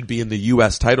should be in the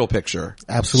U.S. title picture.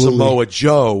 Absolutely. Samoa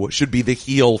Joe should be the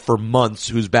heel for months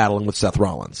who's battling with Seth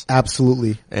Rollins.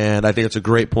 Absolutely. And I think it's a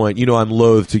great point. You know, I'm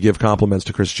loath to give compliments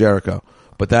to Chris Jericho.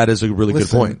 But that is a really good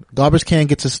point. Garbage can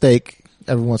gets a steak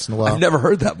every once in a while. I've never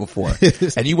heard that before.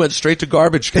 And you went straight to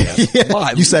garbage can.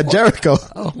 Yeah, you said Jericho.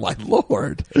 Oh my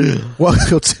Lord.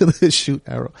 Welcome to the shoot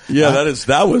arrow. Yeah,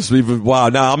 that was even, wow.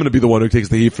 Now I'm going to be the one who takes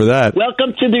the heat for that.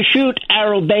 Welcome to the shoot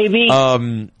arrow, baby.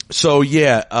 So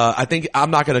yeah, I think I'm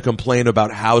not going to complain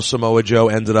about how Samoa Joe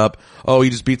ended up. Oh,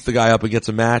 he just beats the guy up and gets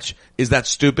a match. Is that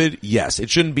stupid? Yes. It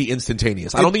shouldn't be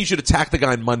instantaneous. I don't think you should attack the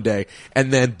guy on Monday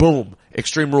and then boom,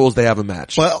 Extreme Rules, they have a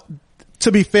match. Well,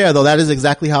 to be fair though, that is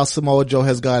exactly how Samoa Joe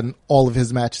has gotten all of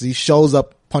his matches. He shows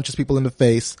up, punches people in the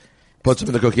face. Puts him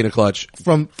in the coquina clutch.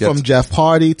 From Jeff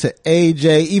Hardy to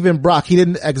AJ, even Brock. He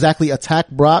didn't exactly attack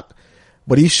Brock,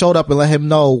 but he showed up and let him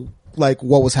know like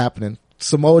what was happening.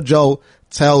 Samoa Joe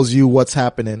tells you what's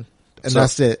happening, and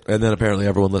that's it. And then apparently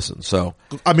everyone listens. So,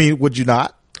 I mean, would you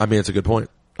not? I mean, it's a good point.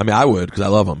 I mean, I would because I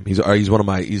love him. He's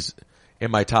in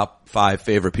my top 5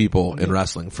 favorite people in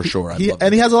wrestling for sure. He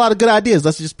has a lot of good ideas.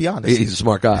 Let's just be honest. He's a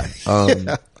smart guy.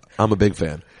 Yeah. I'm a big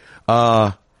fan.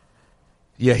 Yeah,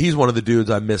 he's one of the dudes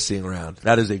I miss seeing around.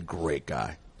 That is a great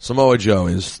guy. Samoa Joe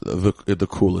is the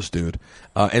coolest dude,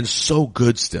 and so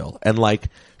good still, and like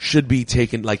should be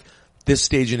taken like this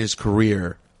stage in his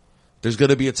career. There's going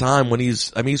to be a time when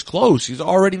he's close. He's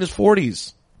already in his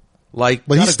 40s. Like,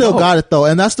 but he still got it though,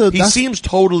 and he seems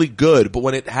totally good, but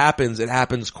when it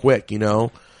happens quick, you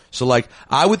know? So like,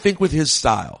 I would think with his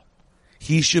style,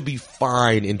 he should be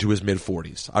fine into his mid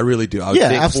 40s. I really do. I would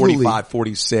think absolutely. 45,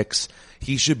 46,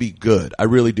 he should be good. I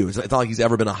really do. It's not like he's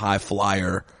ever been a high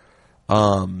flyer.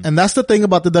 And that's the thing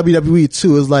about the WWE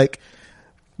too, is like,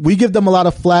 we give them a lot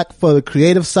of flack for the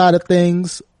creative side of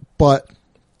things, but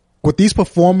with these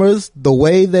performers, the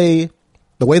way they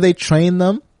train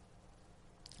them,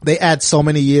 they add so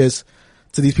many years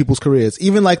to these people's careers.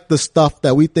 Even like the stuff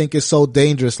that we think is so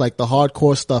dangerous, like the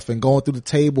hardcore stuff and going through the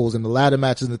tables and the ladder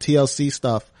matches and the TLC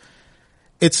stuff,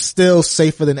 it's still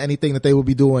safer than anything that they would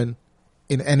be doing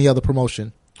in any other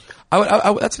promotion.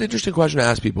 That's an interesting question to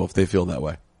ask people if they feel that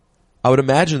way. I would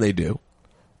imagine they do.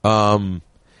 And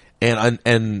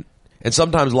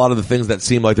sometimes a lot of the things that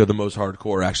seem like they're the most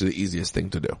hardcore are actually the easiest thing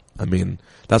to do. I mean,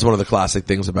 that's one of the classic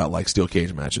things about like steel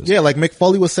cage matches. Yeah, like Mick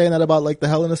Foley was saying that about like the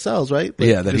Hell in a Cells, right? Like,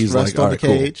 yeah, that he's like, all right, the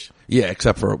cage. Cool. Yeah,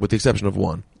 with the exception of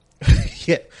one.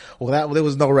 Yeah. Well, there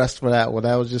was no rest for that one.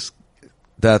 That was just.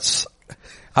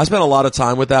 I spent a lot of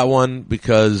time with that one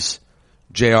because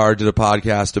JR did a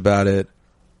podcast about it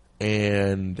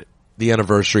and the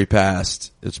anniversary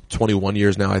passed. It's 21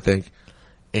 years now, I think.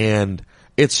 And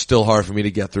it's still hard for me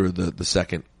to get through the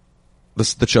second,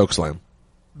 the choke slam.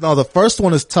 No, the first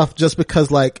one is tough just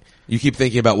because like. You keep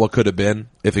thinking about what could have been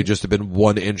if it just had been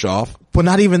 1 inch off. But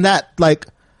not even that. Like,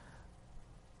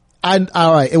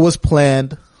 alright, it was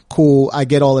planned. Cool. I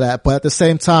get all of that. But at the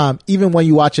same time, even when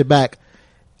you watch it back,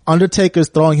 Undertaker's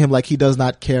throwing him like he does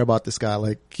not care about this guy.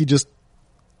 Like, he just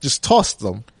tossed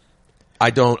them. I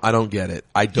don't get it.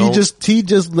 He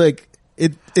just like,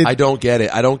 I don't get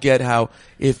it. I don't get how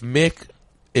if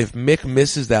Mick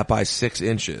misses that by 6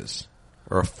 inches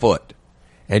or a foot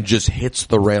and just hits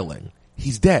the railing,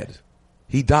 he's dead.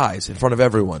 He dies in front of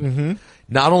everyone. Mm-hmm.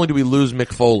 Not only do we lose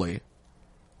Mick Foley,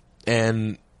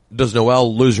 and does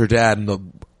Noelle lose her dad, and the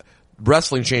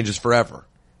wrestling changes forever.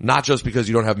 Not just because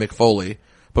you don't have Mick Foley,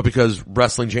 but because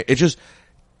wrestling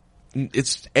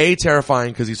it's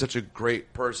terrifying because he's such a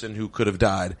great person who could have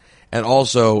died. And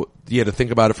also, you had to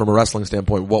think about it from a wrestling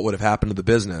standpoint, what would have happened to the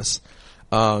business.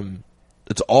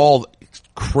 It's all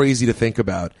crazy to think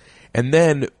about. And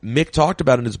then Mick talked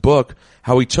about in his book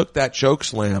how he took that choke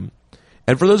slam.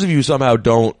 And for those of you who somehow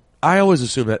don't, I always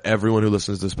assume that everyone who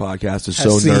listens to this podcast is so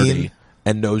nerdy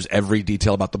and knows every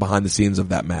detail about the behind the scenes of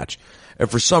that match.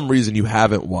 And for some reason you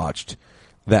haven't watched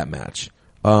that match.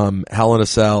 Hell in a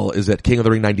Cell is at King of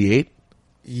the Ring 98?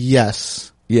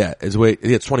 Yes. Yeah,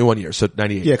 it's 21 years, so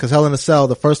 98. Yeah, because Hell in a Cell,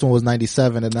 the first one was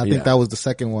 97, and I think that was the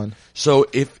second one. So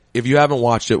if you haven't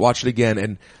watched it, watch it again,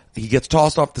 and he gets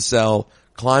tossed off the cell,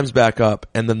 climbs back up,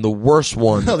 and then the worst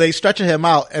one. No, they stretch him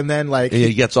out, and then like.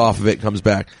 He gets off of it and comes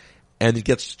back. And he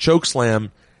gets chokeslam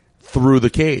through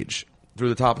the cage, through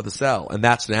the top of the cell, and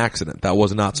that's an accident. That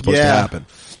was not supposed to happen.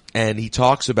 And he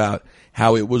talks about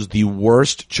how it was the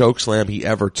worst chokeslam he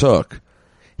ever took.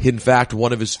 In fact,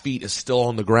 one of his feet is still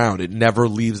on the ground. It never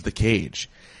leaves the cage.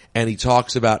 And he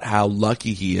talks about how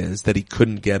lucky he is that he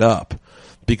couldn't get up.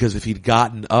 Because if he'd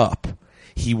gotten up,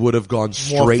 he would have gone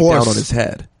straight down on his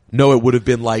head. No, it would have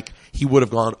been like, he would have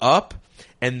gone up,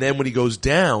 and then when he goes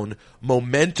down,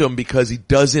 momentum, because he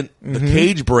doesn't, the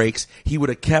cage breaks, he would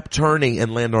have kept turning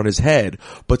and land on his head.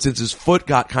 But since his foot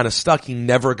got kind of stuck, he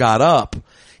never got up.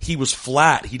 He was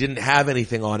flat. He didn't have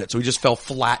anything on it, so he just fell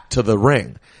flat to the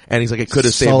ring. And he's like, it could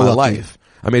have saved my life.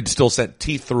 I mean, it still sent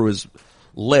teeth through his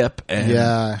lip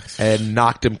and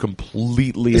knocked him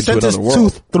completely into another world. It sent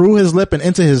his tooth through his lip and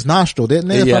into his nostril,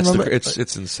 didn't it? Yeah,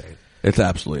 it's insane. It's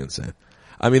absolutely insane.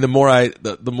 I mean, the more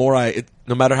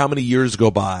no matter how many years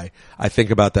go by, I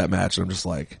think about that match and I'm just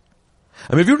like,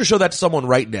 I mean, if you were to show that to someone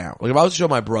right now, like if I was to show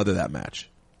my brother that match,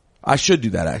 I should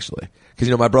do that actually. Cause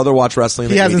my brother watched wrestling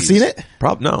in the 80s. He hasn't seen it?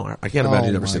 No, I can't imagine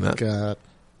he's never seen that. God.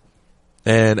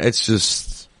 And it's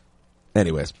just,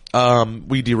 anyways,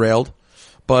 we derailed,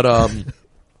 but,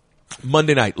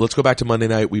 Monday night. Let's go back to Monday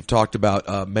night. We've talked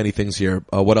about, many things here.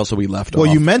 What else have we left off?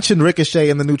 Well, you mentioned Ricochet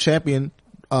in the new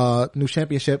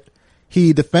championship.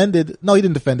 He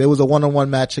didn't defend. It was a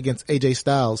one-on-one match against AJ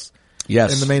Styles.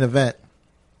 Yes. In the main event.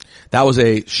 That was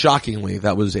a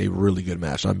really good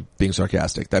match. I'm being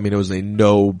sarcastic. I mean, it was a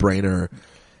no-brainer.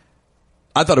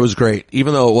 I thought it was great.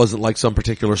 Even though it wasn't like some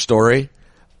particular story,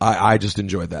 I just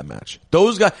enjoyed that match.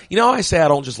 Those guys, how I say I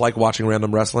don't just like watching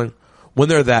random wrestling? When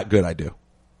they're that good, I do.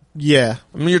 Yeah.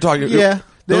 I mean, you're talking. Yeah.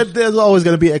 There's always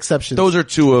going to be exceptions. Those are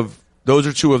two of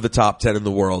the top 10 in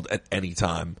the world at any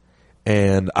time.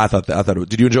 And I thought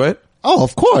did you enjoy it? Oh,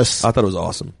 of course. I thought it was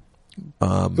awesome.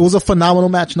 It was a phenomenal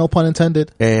match, no pun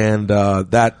intended. And,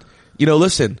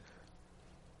 listen,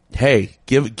 hey,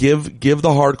 give the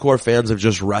hardcore fans of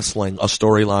just wrestling a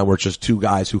storyline where it's just two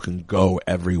guys who can go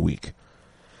every week.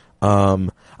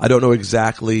 I don't know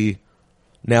exactly.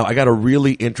 Now, I got a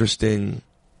really interesting,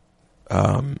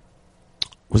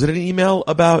 was it an email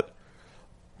about,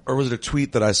 or was it a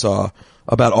tweet that I saw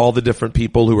about all the different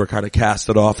people who were kind of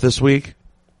casted off this week?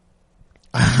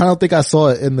 I don't think I saw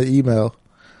it in the email.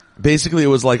 Basically, it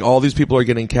was like all these people are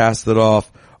getting casted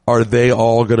off. Are they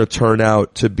all going to turn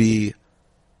out to be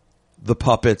the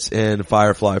puppets in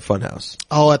Firefly Funhouse?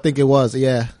 Oh, I think it was.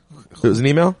 Yeah, it was an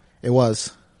email. It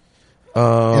was,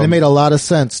 and it made a lot of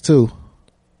sense too.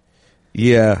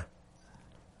 Yeah,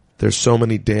 there's so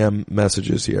many damn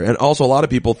messages here, and also a lot of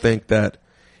people think that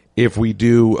if we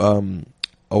do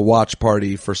a watch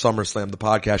party for SummerSlam, the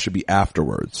podcast should be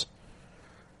afterwards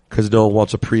because no one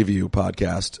wants a preview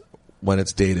podcast when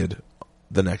it's dated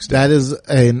the next day. That is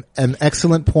an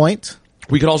excellent point.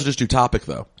 We could also just do topic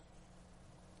though.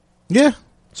 Yeah.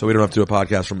 So we don't have to do a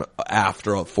podcast from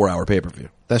after a 4-hour pay-per-view.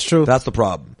 That's true. That's the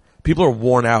problem. People are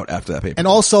worn out after that pay-per-view. And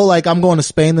also, like, I'm going to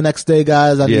Spain the next day,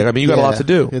 guys. You got a lot to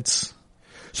do.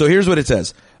 So here's what it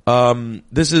says.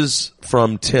 This is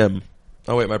from Tim.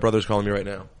 Oh wait, my brother's calling me right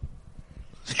now.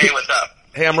 Hey, what's up?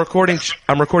 Hey, I'm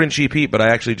recording Cheap Heat, but I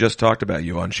actually just talked about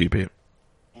you on Cheap Heat.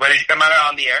 Am I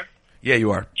on the air? Yeah,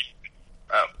 you are.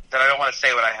 Oh, then I don't want to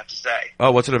say what I have to say.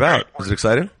 Oh, what's it about? Is it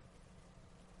exciting?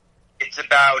 It's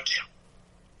about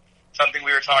something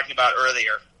we were talking about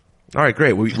earlier. All right,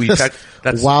 great.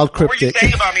 That's wild cryptic. What were you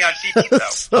saying about me on Cheap Heat,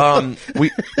 though?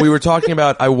 We were talking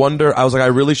about, I was like, I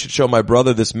really should show my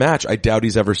brother this match. I doubt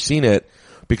he's ever seen it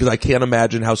because I can't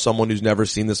imagine how someone who's never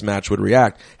seen this match would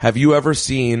react. Have you ever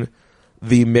seen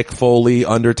the Mick Foley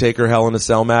Undertaker Hell in a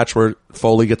Cell match where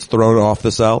Foley gets thrown off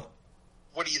the cell?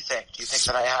 What do you think? Do you think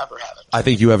that I have or haven't? I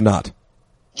think you have not.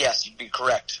 Yes, you'd be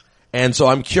correct. And so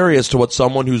I'm curious to what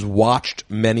someone who's watched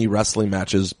many wrestling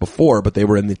matches before, but they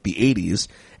were in the 80s,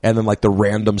 and then like the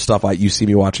random stuff you see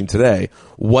me watching today,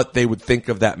 what they would think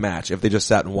of that match if they just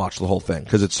sat and watched the whole thing,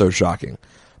 because it's so shocking.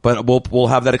 But we'll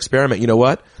have that experiment. You know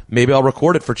what? Maybe I'll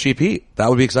record it for Cheap Heat. That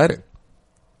would be exciting.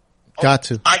 Got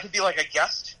to. I could be like a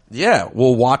guest? Yeah,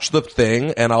 we'll watch the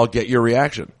thing, and I'll get your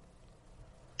reaction.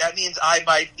 That means I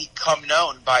might become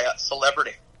known by a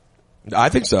celebrity. I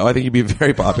think so. I think you'd be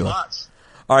very popular.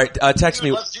 All right, text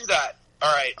me. Let's do that.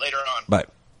 All right, later on. Bye.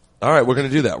 All right, we're going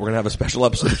to do that. We're going to have a special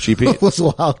episode of Cheap Heat. It was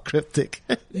wild cryptic.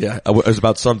 Yeah, it was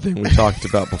about something we talked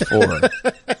about before.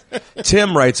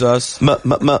 Tim writes us.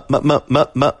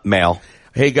 Mail.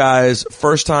 Hey guys,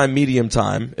 first time, medium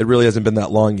time. It really hasn't been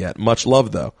that long yet. Much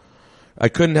love though. I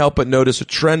couldn't help but notice a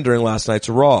trend during last night's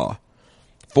Raw.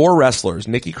 4 wrestlers,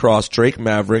 Nikki Cross, Drake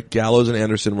Maverick, Gallows, and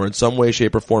Anderson, were in some way,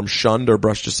 shape, or form shunned or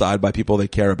brushed aside by people they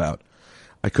care about.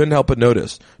 I couldn't help but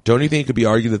notice. Don't you think it could be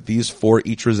argued that these 4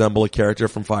 each resemble a character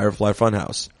from Firefly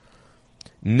Funhouse?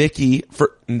 Nikki,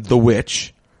 the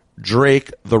Witch,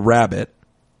 Drake, the Rabbit,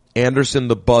 Anderson,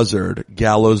 the Buzzard,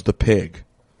 Gallows, the Pig.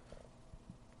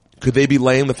 Could they be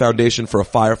laying the foundation for a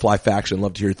Firefly faction?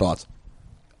 Love to hear your thoughts.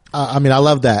 I mean, I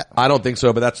love that. I don't think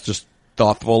so, but that's just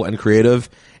thoughtful and creative.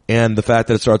 And the fact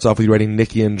that it starts off with you writing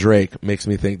Nikki and Drake makes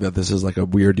me think that this is like a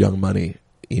weird Young Money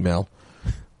email.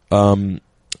 Yo,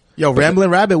 Ramblin'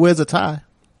 Rabbit wears a tie.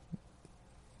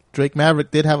 Drake Maverick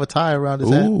did have a tie around his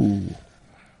head.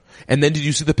 And then did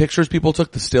you see the pictures people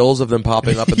took? The stills of them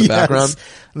popping up in the background?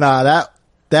 Nah,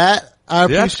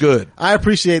 that's good. I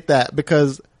appreciate that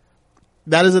because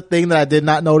that is a thing that I did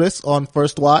not notice on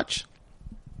first watch.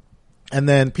 And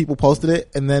then people posted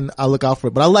it, and then I look out for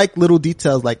it. But I like little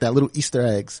details like that, little Easter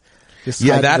eggs.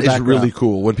 Yeah, that is really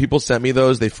cool. When people sent me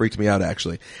those, they freaked me out,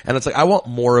 actually. And it's like, I want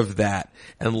more of that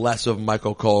and less of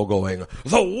Michael Cole going,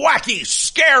 the wacky,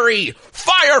 scary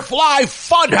Firefly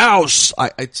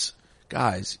Funhouse.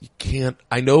 Guys, you can't,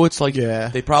 I know it's like,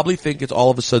 they probably think it's all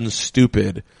of a sudden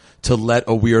stupid to let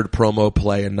a weird promo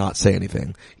play and not say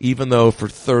anything. Even though for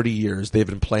 30 years they've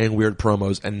been playing weird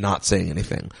promos and not saying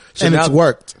anything. So and now, it's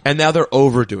worked. And now they're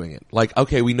overdoing it. Like,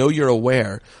 okay, we know you're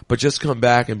aware, but just come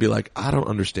back and be like, I don't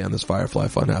understand this Firefly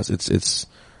Funhouse.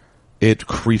 It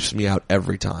creeps me out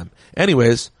every time.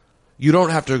 Anyways, you don't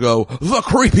have to go, the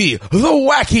creepy, the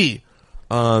wacky.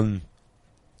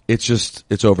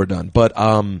 It's overdone. But,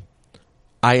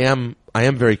 I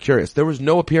am very curious. There was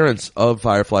no appearance of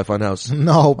Firefly Funhouse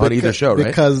on either show, right?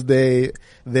 Because they're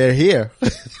here.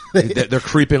 They're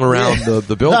creeping around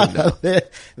the building now.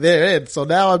 They're in. So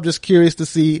now I'm just curious to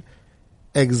see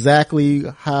exactly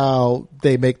how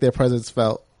they make their presence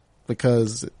felt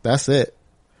because that's it.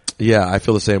 Yeah, I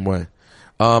feel the same way.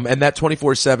 And that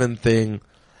 24/7 thing,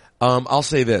 I'll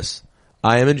say this.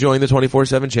 I am enjoying the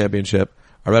 24/7 championship.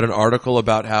 I read an article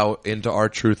about how into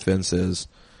R-Truth Vince is.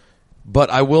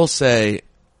 But I will say,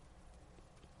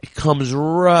 it comes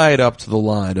right up to the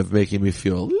line of making me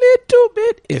feel a little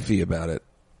bit iffy about it.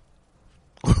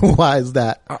 Why is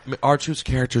that? R-Truth's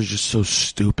character is just so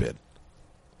stupid.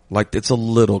 Like, it's a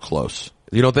little close.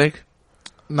 You don't think?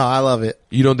 No, I love it.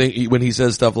 You don't think when he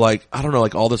says stuff like, I don't know,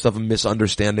 like all this stuff of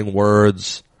misunderstanding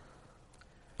words?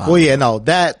 Well, yeah, no,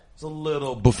 that... It's a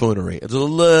little buffoonery. It's a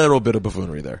little bit of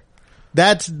buffoonery there.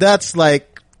 That's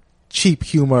like cheap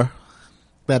humor.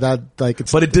 that I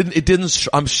like. But it didn't.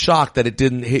 I'm shocked that it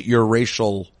didn't hit your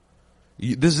racial.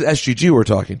 This is SGG we're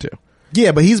talking to.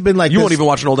 Yeah, but he's been like. You won't even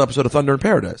watch an old episode of Thunder in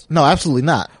Paradise. No, absolutely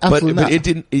not. Absolutely not. But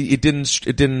it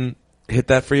didn't hit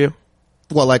that for you.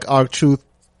 Well, like R-Truth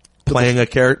playing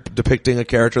depicting a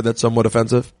character that's somewhat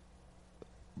offensive.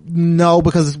 No,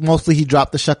 because mostly he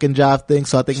dropped the shuck and jive thing.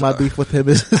 So I think my beef with him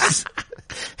is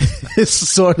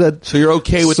sort of. So you're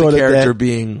okay with the character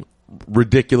being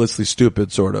ridiculously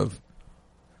stupid, sort of.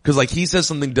 Because like he says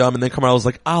something dumb and then Carmelo's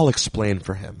like, I'll explain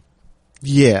for him.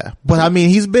 Yeah. But I mean,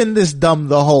 he's been this dumb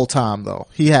the whole time though.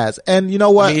 He has. And you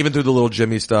know what? I mean, even through the little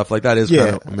Jimmy stuff, like that is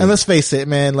kind of, and let's face it,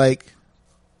 man, like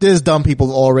there's dumb people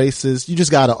of all races. You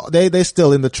just gotta, they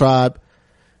still in the tribe.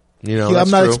 You know, I'm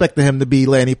not expecting him to be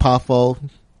Lanny Poffo.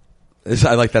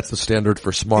 I like that's the standard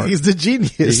for smart. He's the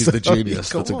genius. He's the genius.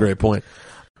 That's a great point.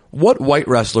 What white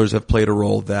wrestlers have played a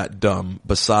role that dumb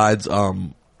besides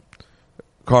Carl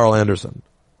Anderson?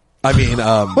 I mean,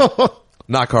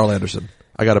 not Carl Anderson.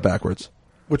 I got it backwards.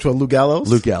 Which one? Luke Gallows?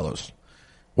 Luke Gallows.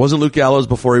 Wasn't Luke Gallows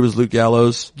before he was Luke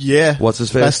Gallows? Yeah. What's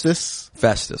his face?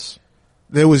 Festus.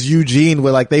 There was Eugene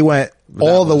where like they went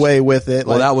all the way with it.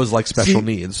 Well, like, that was like special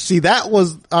needs. See, that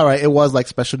was, alright, it was like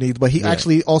special needs, but he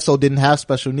actually also didn't have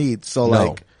special needs. So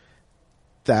like,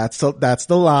 that's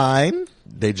the line.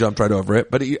 They jumped right over it,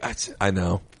 but I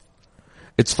know.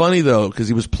 It's funny though, because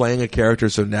he was playing a character,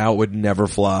 so now it would never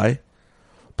fly.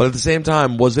 But at the same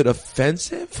time, was it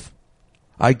offensive?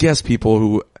 I guess people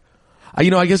who, I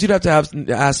guess you'd have to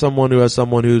ask someone who has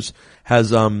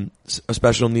a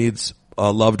special needs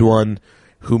loved one,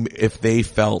 whom if they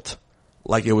felt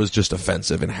like it was just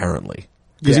offensive inherently,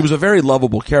 because he was a very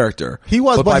lovable character. He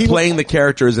was, but by playing the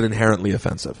character, is it inherently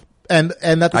offensive? And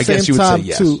at the same time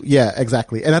too, yeah,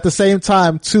 exactly. And at the same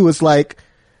time too, it's like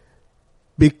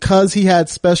because he had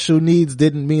special needs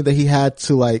didn't mean that he had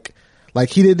to like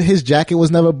his jacket was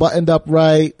never buttoned up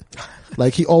right.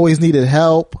 Like he always needed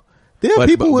help. There are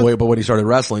people but when he started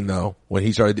wrestling though, when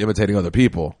he started imitating other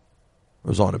people, it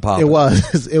was on and popping.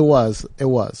 It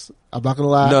was. I'm not gonna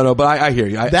lie. No, but I hear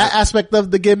you. That aspect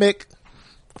of the gimmick,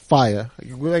 fire.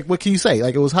 Like, what can you say?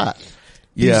 Like, it was hot.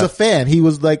 He was a fan. He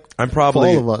was like, for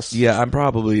all of us. Yeah, I'm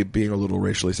probably being a little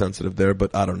racially sensitive there,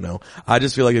 but I don't know. I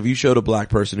just feel like if you showed a black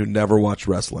person who never watched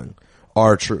wrestling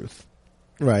R-Truth,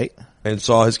 right, and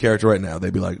saw his character right now,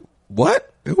 they'd be like, what?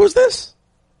 Who was this?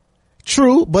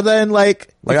 True, but then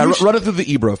like I run it through the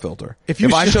Ebro filter. If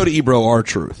I showed Ebro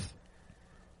R-Truth,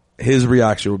 his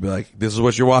reaction would be like, this is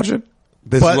what you're watching?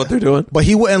 This is what they're doing? But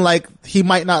he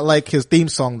might not like his theme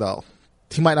song though.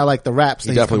 He might not like the raps.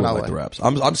 He definitely won't like the raps.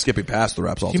 I'm skipping past the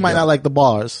raps altogether. He might not like the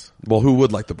bars. Well, who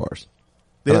would like the bars?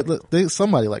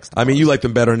 Somebody likes the bars. I mean, you like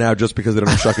them better now just because they don't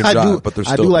have shuck and jive, but they're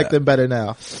still I do like them better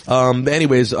now.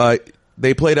 Anyways,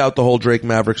 they played out the whole Drake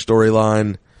Maverick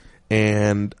storyline,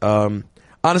 and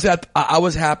honestly, I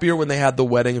was happier when they had the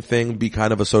wedding thing be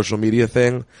kind of a social media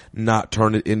thing, not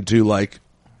turn it into like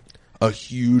a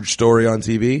huge story on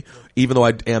TV, even though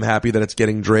I am happy that it's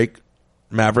getting Drake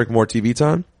Maverick more TV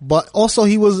time. But also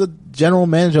he was a general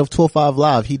manager of 205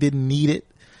 Live. He didn't need it.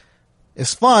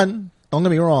 It's fun. Don't get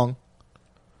me wrong.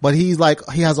 But he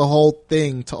has a whole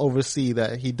thing to oversee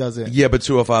that he doesn't. Yeah, but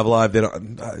 205 Live,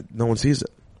 no one sees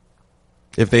it.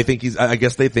 If they think I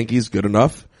guess they think he's good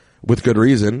enough with good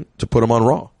reason to put him on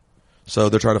Raw. So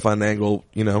they're trying to find an angle,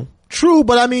 True,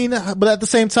 but but at the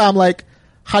same time, like,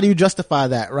 how do you justify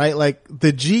that, right? Like,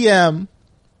 the GM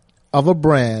of a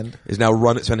brand is now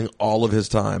spending all of his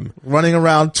time running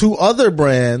around two other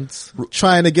brands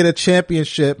trying to get a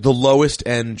championship. The lowest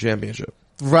end championship.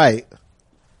 Right.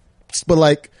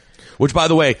 But which by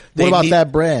the way, what about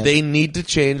that brand? They need to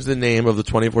change the name of the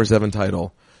 24/7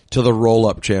 title to the Roll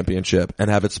Up Championship and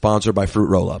have it sponsored by Fruit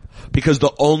Roll Up. Because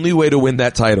the only way to win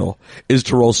that title is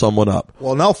to roll someone up.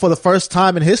 Well, no, for the first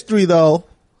time in history though,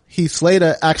 Heath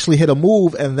Slater actually hit a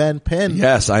move and then pinned.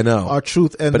 Yes, I know.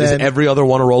 R-Truth, but does every other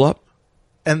one a roll up?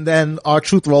 And then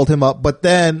R-Truth rolled him up, but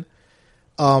then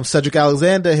Cedric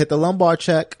Alexander hit the lumbar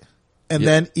check, and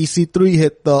then EC3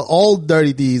 hit the old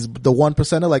Dirty D's, the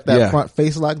 1%er, like that front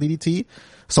face lock DDT.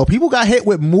 So people got hit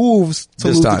with moves to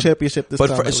lose the championship this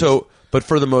time. But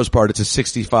for the most part, it's a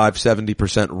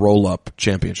 65-70% roll up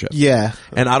championship. Yeah,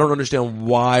 and I don't understand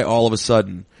why all of a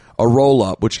sudden a roll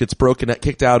up, which gets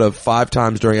kicked out of 5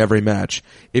 times during every match,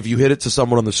 if you hit it to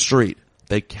someone on the street,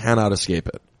 they cannot escape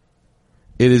it.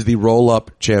 It is the Roll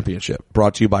Up Championship,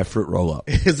 brought to you by Fruit Roll Up.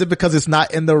 Is it because it's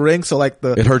not in the ring, so like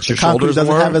it hurts your shoulders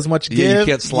doesn't more? have as much give? Yeah, you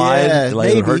can't slide.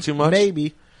 Maybe, it hurt too much.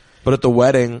 Maybe. But at the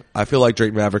wedding, I feel like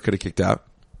Drake Maverick could have kicked out.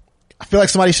 I feel like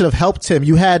somebody should have helped him.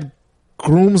 You had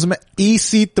groomsman.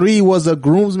 EC3 was a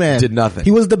groomsman. Did nothing.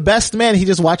 He was the best man. He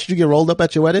just watched you get rolled up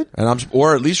at your wedding. And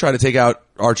or at least try to take out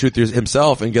R-Truth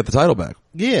himself and get the title back.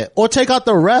 Yeah. Or take out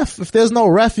the ref. If there's no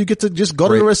ref, you get to just go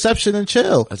to the reception and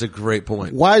chill. That's a great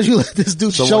point. Why did you let this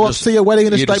dude show up to your wedding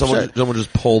in a striped shirt? Someone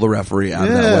just pull the referee out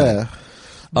of that wedding.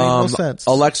 Made no sense.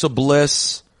 Alexa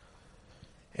Bliss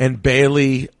and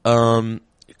Bayley,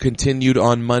 continued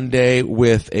on Monday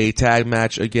with a tag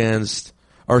match Alexa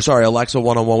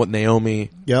one-on-one with Naomi.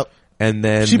 Yep. And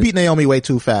then she beat Naomi way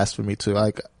too fast for me too.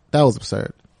 Like, that was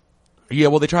absurd. Yeah,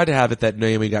 well, they tried to have it that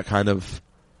Naomi got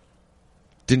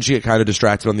didn't she get kind of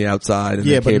distracted on the outside and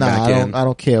then came back in? I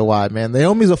don't care why, man.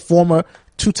 Naomi's a former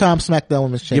 2-time SmackDown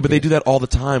Women's Champion. Yeah, but they do that all the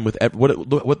time with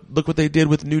look what they did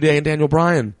with New Day and Daniel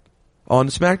Bryan on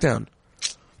SmackDown.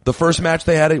 The first match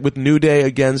they had with New Day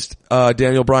against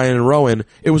Daniel Bryan and Rowan,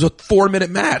 it was a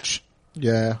 4-minute match.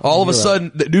 Yeah. All of a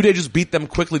sudden, New Day just beat them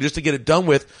quickly just to get it done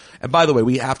with. And by the way,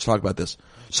 we have to talk about this.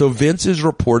 So Vince is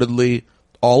reportedly,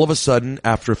 all of a sudden,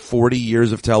 after 40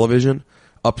 years of television,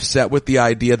 upset with the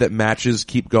idea that matches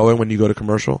keep going when you go to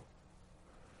commercial.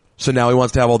 So now he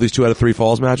wants to have all these 2 out of 3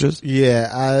 falls matches?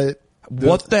 Yeah,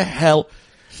 what the hell?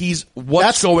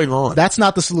 What's going on? That's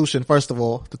not the solution, first of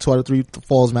all, the 2 out of 3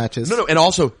 falls matches. No, and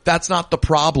also, that's not the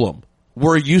problem.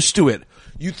 We're used to it.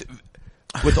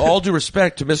 With all due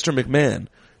respect to Mr. McMahon,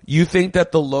 you think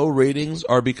that the low ratings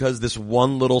are because this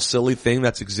one little silly thing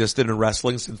that's existed in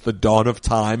wrestling since the dawn of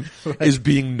time is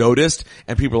being noticed,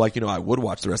 and people are like, I would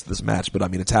watch the rest of this match, but I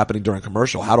mean, it's happening during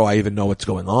commercial. How do I even know what's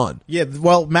going on? Yeah,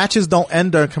 well, matches don't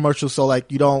end during commercials, so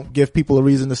like, you don't give people a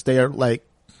reason to stay, like...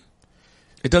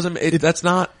 This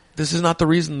is not the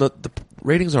reason the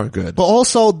ratings aren't good. But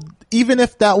also, even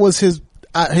if that was his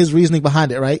reasoning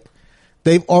behind it, right?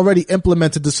 They've already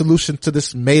implemented the solution to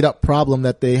this made up problem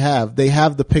that they have. They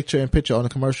have the picture-in-picture on the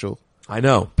commercial. I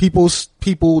know.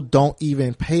 People don't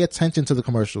even pay attention to the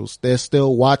commercials. They're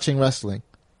still watching wrestling.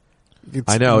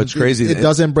 I know, it's crazy. It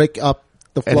doesn't break up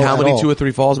the flow. And how many all. 2 or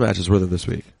 3 falls matches were there this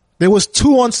week? There was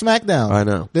 2 on SmackDown. I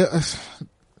know.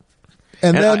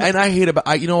 And I hate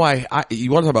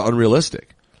you want to talk about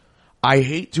unrealistic. I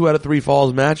hate 2 out of 3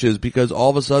 falls matches because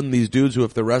all of a sudden these dudes who,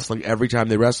 if they're wrestling, every time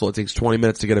they wrestle, it takes 20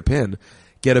 minutes to get a pin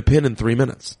in 3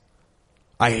 minutes.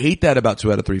 I hate that about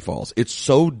 2 out of 3 falls. It's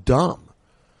so dumb.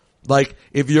 Like,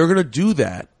 if you're gonna do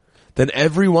that, then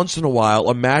every once in a while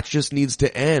a match just needs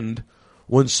to end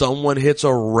when someone hits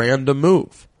a random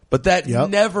move. But that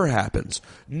never happens.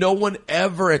 No one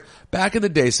ever, back in the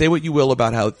day, say what you will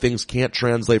about how things can't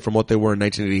translate from what they were in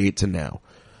 1988 to now.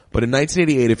 But in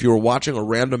 1988, if you were watching a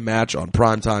random match on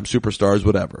Primetime, Superstars,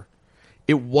 whatever,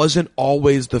 it wasn't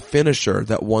always the finisher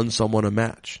that won someone a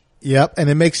match. Yep, and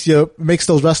it makes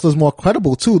those wrestlers more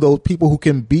credible too, those people who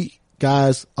can beat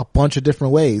guys a bunch of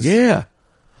different ways. Yeah.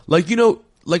 Like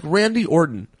Randy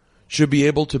Orton should be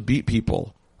able to beat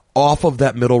people off of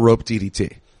that middle rope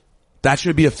DDT. That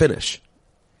should be a finish.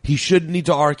 He shouldn't need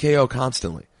to RKO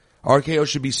constantly. RKO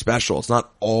should be special. It's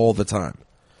not all the time.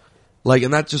 Like,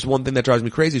 and that's just one thing that drives me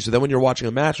crazy. So then when you're watching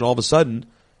a match and all of a sudden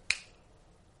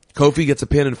Kofi gets a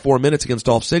pin in 4 minutes against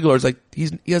Dolph Ziggler, it's like he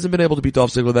hasn't been able to beat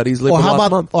Dolph Ziggler that easily for the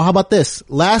last month. Or how about this?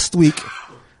 Last week,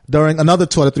 during another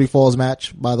 2 out of 3 falls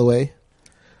match, by the way,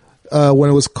 when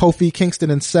it was Kofi, Kingston,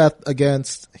 and Seth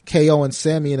against KO and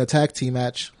Sammy in a tag team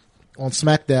match on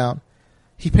SmackDown,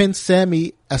 he pinned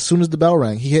Sammy as soon as the bell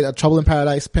rang. He hit a Trouble in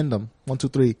Paradise, pinned him. 1, 2,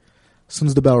 3. As soon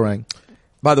as the bell rang.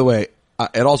 By the way,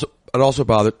 it also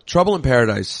bothered Trouble in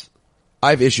Paradise.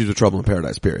 I have issues with Trouble in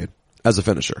Paradise, period, as a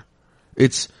finisher.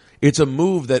 It's a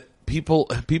move that people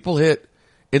hit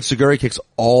Enziguri kicks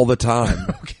all the time.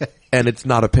 Okay. And it's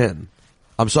not a pin.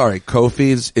 I'm sorry,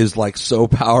 Kofi's is like so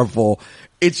powerful.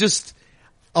 It's just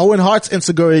Owen Hart's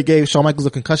Enziguri gave Shawn Michaels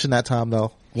a concussion that time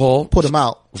though. Well, put him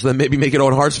out. So then maybe make it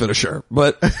Owen Hart's finisher.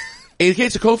 But in the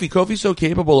case of Kofi's so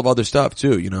capable of other stuff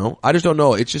too, you know? I just don't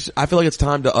know. It's just, I feel like it's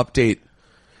time to update.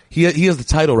 He has the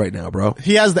title right now, bro.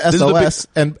 He has the SOS,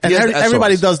 and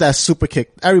everybody does that super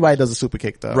kick. Everybody does a super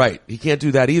kick, though. Right. He can't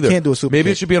do that either. Can't do a super Maybe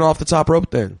kick. It should be an off the top rope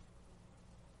thing.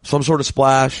 Some sort of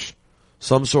splash.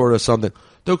 Some sort of something.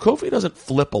 Though Kofi doesn't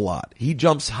flip a lot. He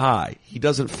jumps high. He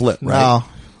doesn't flip, right? No.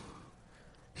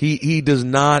 He does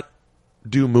not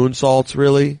do moonsaults,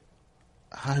 really.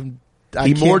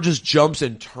 He more just jumps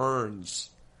and turns.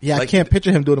 Yeah, like, I can't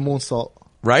picture him doing a moonsault.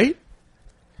 Right?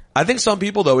 I think some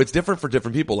people, though, it's different for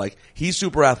different people. Like, he's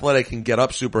super athletic and get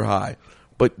up super high.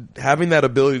 But having that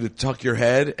ability to tuck your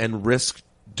head and risk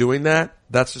doing that,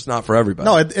 that's just not for everybody.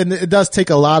 No, it does take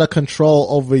a lot of control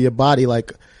over your body,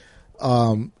 like,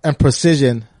 and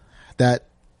precision that,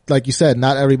 like you said,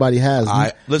 not everybody has.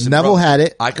 Listen, Neville bro, had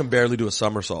it. I can barely do a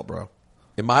somersault, bro.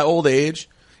 In my old age,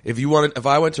 If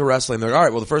I went to wrestling, they're like, all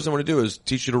right, well, the first thing I want to do is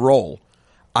teach you to roll.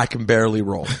 I can barely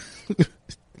roll.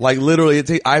 Like literally,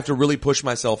 I have to really push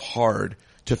myself hard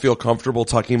to feel comfortable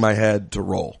tucking my head to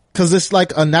roll. Cause it's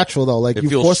like unnatural though. Like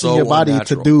you're forcing so your body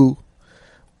unnatural. to do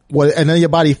what, and then your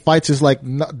body fights is like,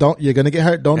 no, you're gonna get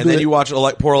hurt. Don't do it. And then you watch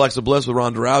poor Alexa Bliss with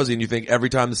Ronda Rousey and you think every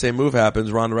time the same move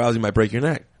happens, Ronda Rousey might break your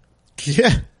neck.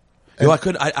 Yeah.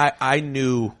 I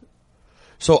knew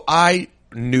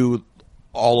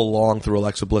all along through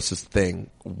Alexa Bliss's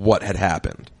thing what had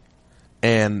happened.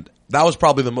 And that was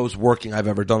probably the most working I've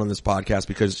ever done on this podcast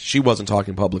because she wasn't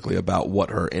talking publicly about what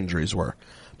her injuries were.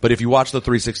 But if you watch the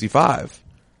 365,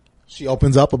 she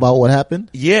opens up about what happened.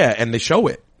 Yeah, and they show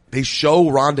it. They show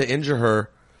Ronda injure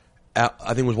her. I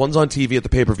think it was one's on TV at the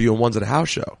pay-per-view and one's at a house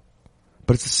show.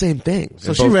 But it's the same thing.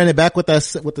 So she ran it back with the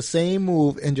same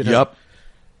move, injured her. Yep.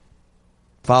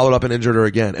 Followed up and injured her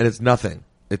again. And it's nothing.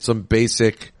 It's some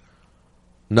basic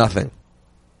nothing.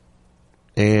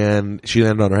 And she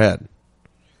landed on her head.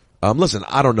 Listen,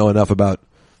 I don't know enough about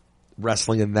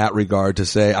wrestling in that regard to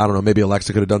say, I don't know, maybe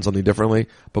Alexa could have done something differently,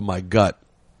 but my gut,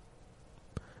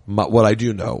 what I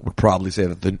do know would probably say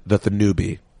that the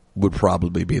newbie would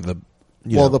probably be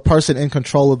the person in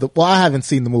control of I haven't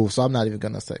seen the move, so I'm not even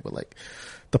gonna say, but like,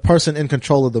 the person in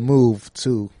control of the move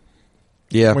too.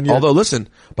 Yeah, although listen,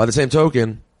 by the same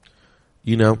token,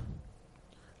 no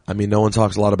one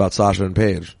talks a lot about Sasha and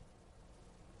Paige.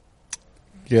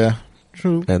 Yeah.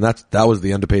 True. And that was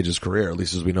the end of Paige's career, at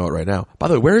least as we know it right now. By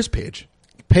the way, where is Paige?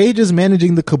 Paige is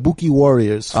managing the Kabuki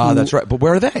Warriors. Ah, that's right. But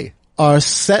where are they? Are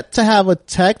set to have a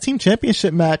tag team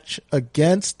championship match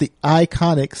against the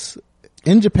Iconics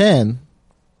in Japan.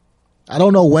 I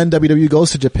don't know when WWE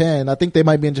goes to Japan. I think they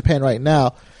might be in Japan right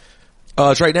now.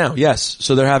 It's right now, yes.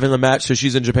 So they're having a match, so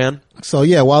she's in Japan? So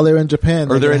yeah, while they're in Japan,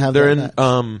 they're in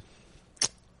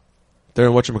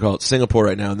whatchamacallit, Singapore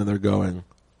right now, and then they're going.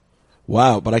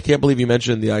 Wow, but I can't believe you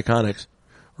mentioned the Iconics.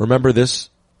 Remember this?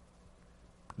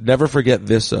 Never forget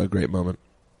this great moment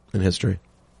in history.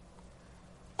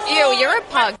 Ew, you're a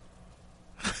pug.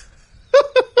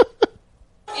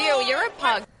 Ew, you're a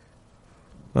pug.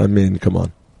 I mean, come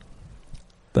on.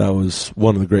 That was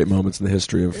one of the great moments in the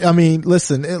history of... I mean,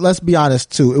 listen, let's be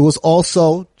honest too. It was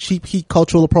also cheap heat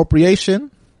cultural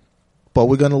appropriation, but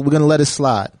we're gonna let it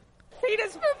slide.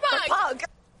 Fetus for pug.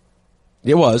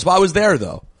 It was. But I was there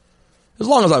though. As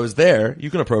long as I was there,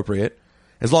 you can appropriate.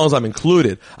 As long as I'm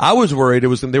included. I was worried they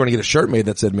were going to get a shirt made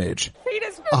that said Mage.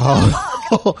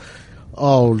 Oh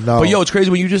no. But it's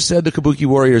crazy when you just said the Kabuki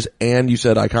Warriors and you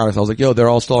said Iconics. I was like, they're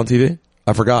all still on TV?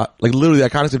 I forgot. Like literally the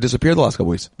Iconics have disappeared the last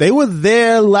couple weeks. They were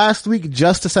there last week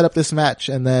just to set up this match,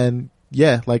 and then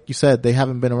like you said, they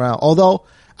haven't been around. Although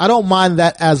I don't mind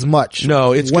that as much.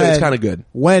 No, it's good. It's kind of good.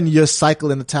 When you're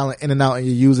cycling the talent in and out and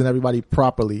you're using everybody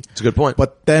properly. It's a good point.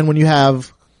 But then when you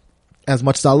have, as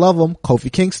much as I love them,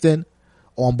 Kofi Kingston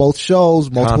on both shows,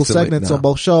 multiple segments on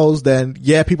both shows, then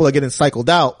people are getting cycled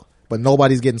out, but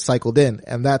nobody's getting cycled in,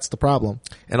 and that's the problem.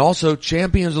 And also,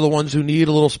 champions are the ones who need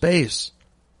a little space.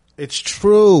 It's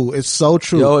true. It's so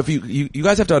true. If you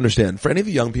guys have to understand, for any of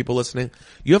the young people listening,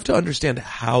 you have to understand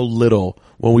how little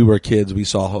when we were kids we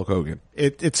saw Hulk Hogan.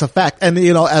 It's a fact. And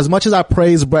as much as I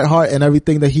praise Bret Hart and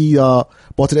everything that he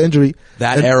brought to the injury,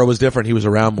 that era was different. He was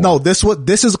around more. No, this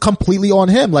is completely on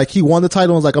him. Like, he won the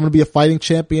title and was like, I'm gonna be a fighting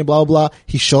champion, blah blah blah.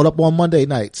 He showed up on Monday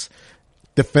nights,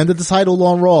 defended the title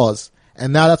on Raws,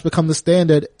 and now that's become the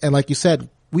standard. And like you said,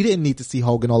 we didn't need to see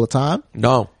Hogan all the time.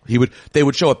 No, they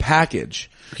would show a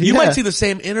package. You might see the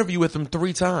same interview with him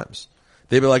 3 times.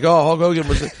 They'd be like, oh, Hulk Hogan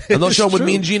was, and they'll show him with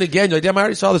Mean Gene again. You're like, damn, I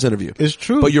already saw this interview. It's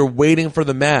true. But you're waiting for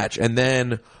the match. And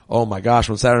then, oh my gosh,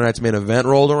 when Saturday Night's Main Event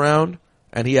rolled around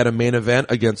and he had a main event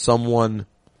against someone.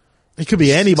 It could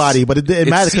be anybody, but it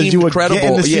didn't matter because you were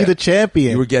getting to see the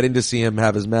champion. You were getting to see him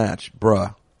have his match.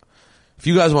 Bruh. If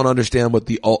you guys want to understand what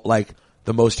the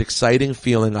most exciting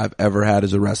feeling I've ever had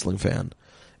as a wrestling fan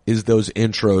is those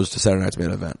intros to Saturday Night's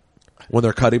Main Event. When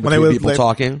they're cutting between people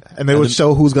talking. And they would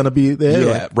show who's going to be there.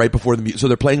 Yeah, right before the music. So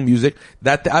they're playing music.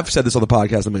 I've said this on the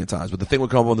podcast a million times, but the thing would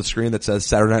come up on the screen that says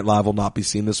Saturday Night Live will not be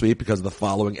seen this week because of the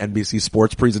following NBC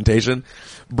Sports presentation.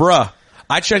 Bruh.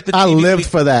 I checked the TV I lived week.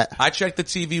 for that. I checked the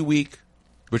TV week,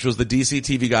 which was the DC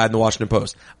TV guide in the Washington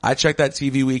Post. I checked that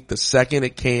TV week the second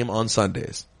it came on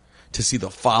Sundays to see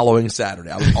the following Saturday.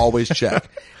 I would always check.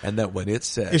 And then when it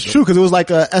said. It's true because it was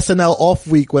like a SNL off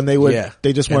week when they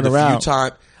just weren't around.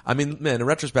 I mean, man, in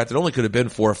retrospect, it only could have been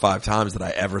 4 or 5 times that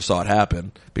I ever saw it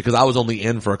happen because I was only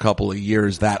in for a couple of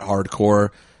years that hardcore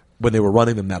when they were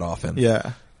running them that often.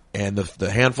 Yeah. And the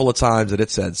handful of times that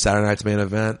it said Saturday Night's Main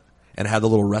Event, and had the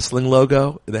little wrestling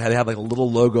logo. They had like a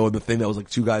little logo in the thing that was like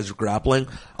two guys grappling.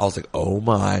 I was like, oh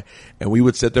my. And we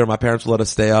would sit there, my parents would let us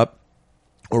stay up,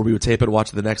 or we would tape it and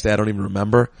watch it the next day. I don't even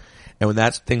remember. And when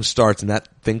that thing starts and that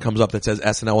thing comes up that says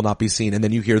SNL will not be seen, and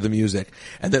then you hear the music,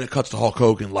 and then it cuts to Hulk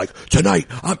Hogan like, tonight,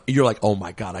 you're like, oh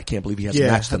my God, I can't believe he has a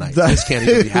match tonight. This can't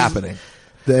even be happening.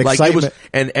 The like excitement.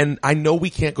 It was, and I know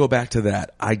we can't go back to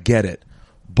that. I get it.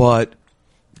 But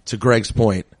to Greg's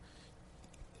point,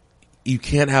 you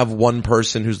can't have one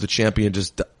person who's the champion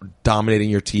just dominating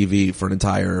your TV for an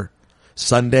entire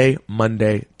Sunday,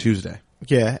 Monday, Tuesday.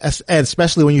 Yeah, and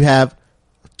especially when you have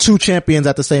two champions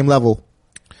at the same level.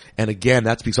 And again,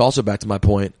 that speaks also back to my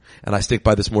point, and I stick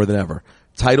by this more than ever.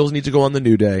 Titles need to go on the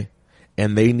New Day,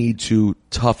 and they need to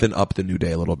toughen up the New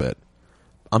Day a little bit.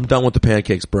 I'm done with the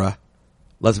pancakes, bruh.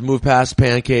 Let's move past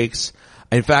pancakes.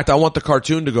 In fact, I want the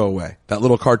cartoon to go away. That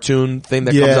little cartoon thing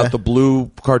that comes out, the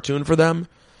blue cartoon for them.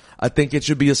 I think it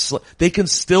should be they can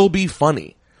still be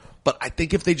funny, but I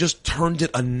think if they just turned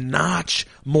it a notch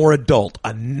more adult,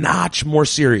 a notch more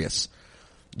serious,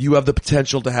 you have the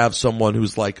potential to have someone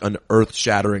who's like an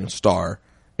earth-shattering star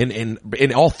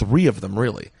in all three of them,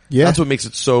 really. Yeah. That's what makes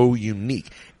it so unique.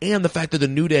 And the fact that the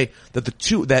New Day,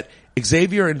 that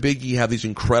Xavier and Big E have these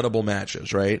incredible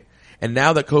matches, right? And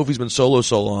now that Kofi's been solo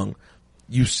so long,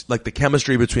 the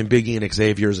chemistry between Big E and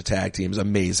Xavier as a tag team is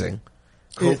amazing.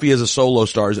 Kofi as a solo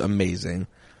star is amazing.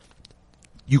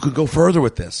 You could go further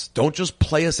with this. Don't just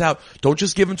play us out. Don't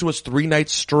just give them to us 3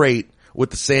 nights straight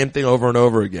with the same thing over and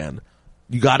over again.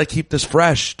 You got to keep this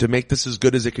fresh to make this as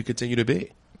good as it could continue to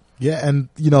be. Yeah, and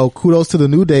kudos to the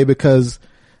New Day because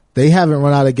they haven't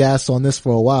run out of gas on this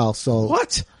for a while. So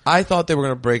what? I thought they were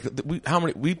going to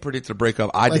break. We predicted a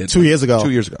breakup. I did 2 years ago. 2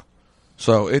 years ago.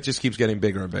 So it just keeps getting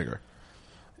bigger and bigger.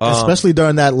 Especially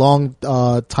during that long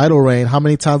title reign. How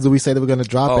many times did we say they were going to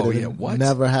drop it? Yeah, it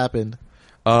never happened.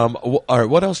 All right,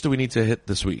 what else do we need to hit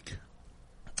this week?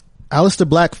 Aleister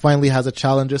Black finally has a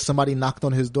challenger. Somebody knocked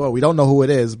on his door. We don't know who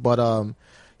it is, but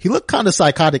he looked kind of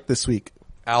psychotic this week.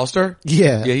 Aleister?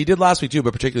 Yeah. Yeah, he did last week too,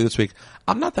 but particularly this week.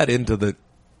 I'm not that into the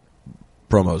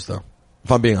promos though,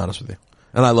 if I'm being honest with you.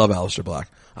 And I love Aleister Black.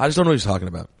 I just don't know what he's talking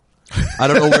about. I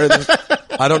don't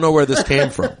know where this came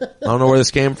from. I don't know where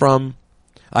this came from.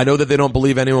 I know that they don't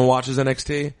believe anyone watches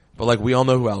NXT, but we all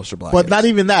know who Aleister Black is. But not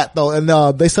even that though.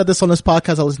 And they said this on this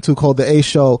podcast I listened to called The A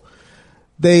Show.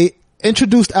 They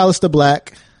introduced Aleister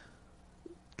Black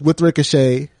with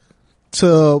Ricochet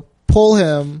to pull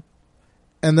him,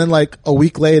 and then a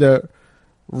week later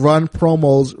run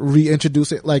promos,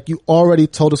 reintroduce it. You already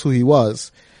told us who he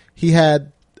was. He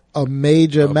had a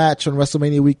major match on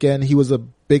WrestleMania weekend. He was a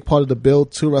big part of the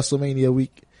build to WrestleMania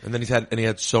week. And then he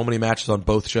had so many matches on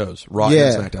both shows, Raw and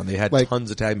SmackDown. They had tons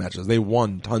of tag matches. They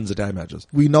won tons of tag matches.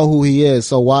 We know who he is,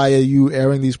 so why are you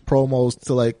airing these promos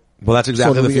to Well, that's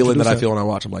exactly the feeling that I feel when I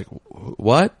watch him.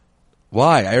 What?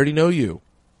 Why? I already know you.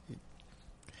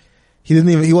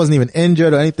 He wasn't even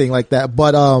injured or anything like that.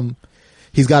 But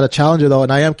he's got a challenger though,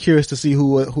 and I am curious to see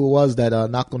who it was that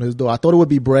knocked on his door. I thought it would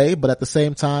be Bray, but at the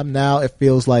same time, now it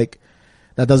feels like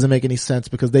that doesn't make any sense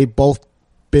because they both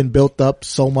been built up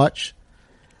so much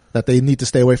that they need to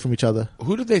stay away from each other.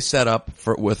 Who did they set up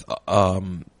with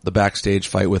the backstage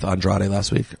fight with Andrade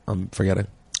last week? I'm forgetting.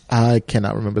 I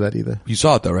cannot remember that either. You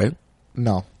saw it though, right?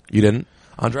 No. You didn't?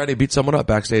 Andrade beat someone up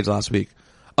backstage last week.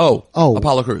 Oh,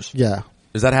 Apollo Crews. Yeah.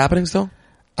 Is that happening still?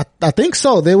 I think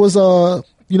so. There was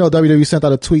WWE sent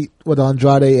out a tweet with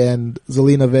Andrade and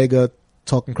Zelina Vega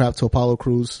talking crap to Apollo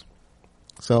Crews.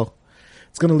 So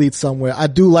it's going to lead somewhere. I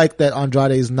do like that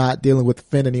Andrade is not dealing with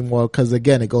Finn anymore because,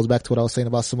 again, it goes back to what I was saying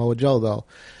about Samoa Joe, though.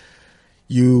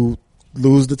 You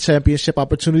lose the championship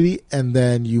opportunity and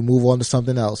then you move on to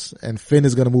something else. And Finn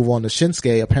is going to move on to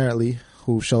Shinsuke, apparently,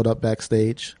 who showed up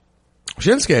backstage.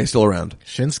 Shinsuke is still around.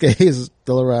 Shinsuke is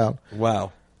still around.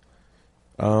 Wow.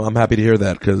 I'm happy to hear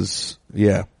that because,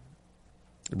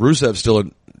 Rusev's still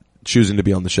choosing to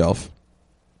be on the shelf.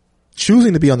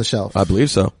 Choosing to be on the shelf? I believe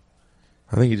so.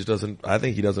 I think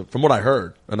he doesn't, from what I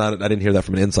heard, and I didn't hear that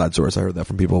from an inside source, I heard that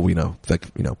from people we know,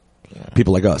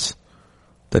 people like us,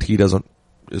 that he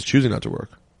is choosing not to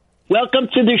work. Welcome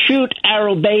to the shoot,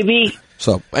 Arrow baby.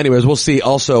 So, anyways, we'll see.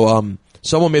 Also,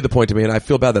 someone made the point to me, and I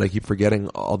feel bad that I keep forgetting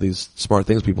all these smart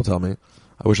things people tell me.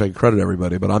 I wish I could credit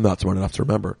everybody, but I'm not smart enough to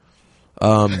remember.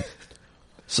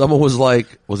 Someone was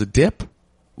like, was it Dip?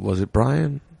 Was it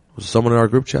Brian? Was it someone in our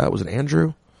group chat? Was it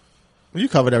Andrew? Well, you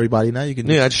covered everybody. Now you can.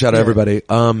 Yeah, I just shout out everybody.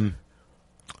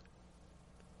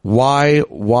 Why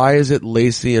is it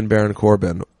Lacey and Baron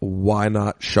Corbin? Why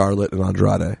not Charlotte and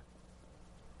Andrade?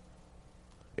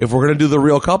 If we're gonna do the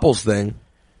real couples thing,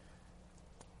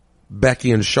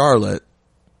 Becky and Charlotte.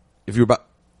 If you're about,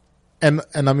 And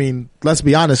I mean, let's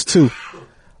be honest too.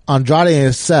 Andrade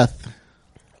and Seth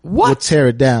would tear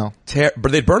it down.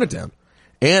 But they'd burn it down.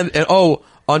 And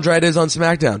Andrade is on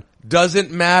SmackDown.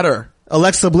 Doesn't matter.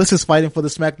 Alexa Bliss is fighting for the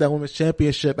SmackDown Women's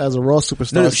Championship as a Raw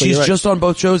superstar. No, she's just on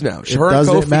both shows now. Her and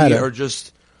Kofi are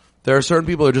just, there are certain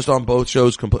people who are just on both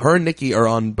shows. Her and Nikki are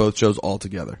on both shows all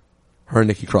together. Her and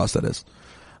Nikki Cross, that is.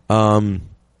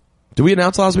 Did we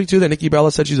announce last week too that Nikki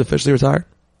Bella said she's officially retired?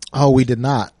 Oh, we did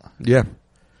not. Yeah.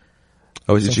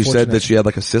 Oh, she said that she had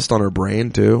like a cyst on her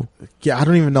brain too? Yeah, I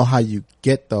don't even know how you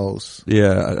get those.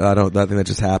 Yeah, I think that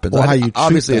just happens. Or how you treat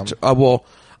obviously them.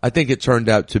 I think it turned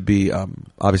out to be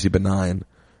obviously benign,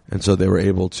 and so they were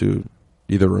able to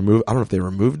either remove. I don't know if they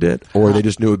removed it or they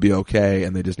just knew it would be okay,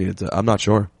 and they just needed to. I'm not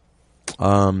sure.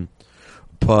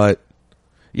 But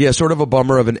yeah, sort of a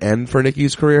bummer of an end for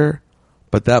Nikki's career.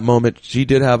 But that moment, she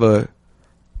did have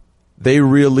they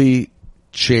really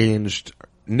changed,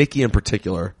 Nikki in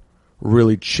particular,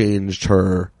 really changed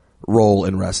her role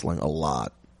in wrestling a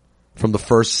lot. From the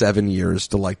first 7 years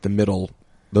to like the middle,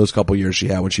 those couple years she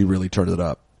had when she really turned it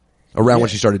up. Around when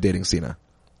she started dating Cena.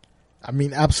 I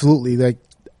mean, absolutely. Like,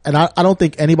 and I don't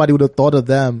think anybody would have thought of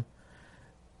them,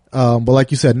 but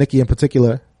like you said, Nikki in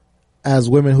particular, as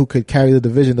women who could carry the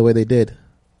division the way they did.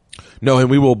 No, and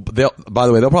by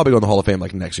the way, they'll probably go in the Hall of Fame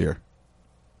like next year.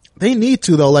 They need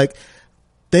to though. Like,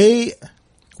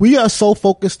 we are so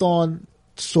focused on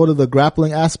sort of the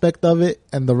grappling aspect of it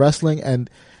and the wrestling, and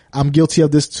I'm guilty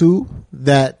of this too,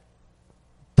 that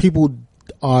people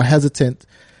are hesitant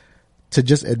to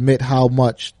just admit how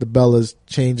much the Bellas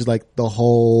changed like the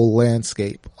whole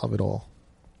landscape of it all.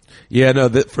 Yeah, no,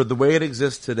 for the way it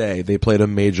exists today, they played a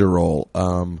major role.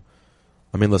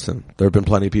 I mean, listen, there have been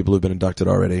plenty of people who've been inducted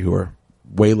already who are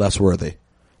way less worthy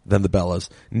than the Bellas.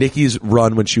 Nikki's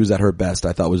run when she was at her best,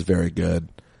 I thought was very good.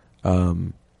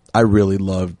 I really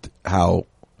loved how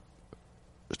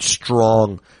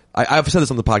strong, I've said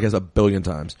this on the podcast a billion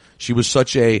times. She was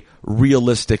such a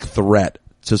realistic threat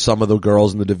to some of the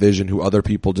girls in the division who other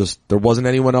people there wasn't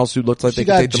anyone else who looked like they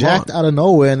could take them on. She got jacked out of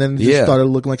nowhere and then just started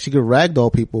looking like she could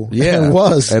ragdoll people. Yeah. And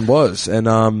was. And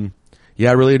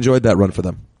I really enjoyed that run for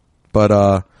them.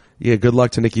 But, good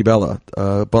luck to Nikki Bella.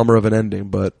 Bummer of an ending,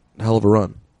 but hell of a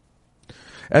run.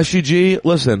 SGG,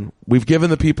 listen, we've given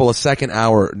the people a second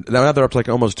hour. Now they're up to like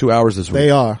almost 2 hours this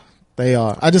week. They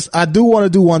are. I do want to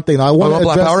do one thing. I want to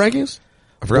Black Power Rankings?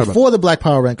 I forgot before the Black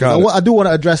Power Rankings. I do want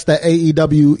to address that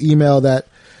AEW email that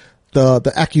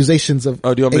the accusations of.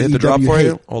 Oh, do you want me to hit the drop for hate.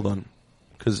 you? Hold on.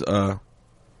 Cause,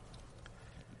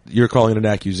 you're calling it an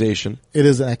accusation. It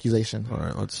is an accusation. All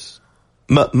right, let's.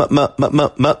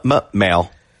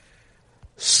 Mail.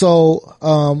 So,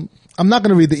 I'm not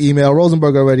going to read the email.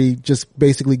 Rosenberg already just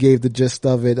basically gave the gist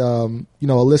of it. A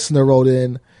listener wrote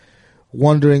in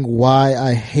wondering why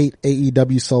I hate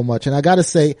AEW so much. And I got to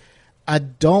say, I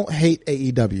don't hate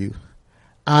AEW.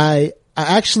 I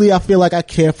feel like I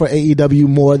care for AEW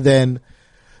more than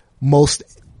most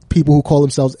people who call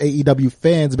themselves AEW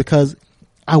fans because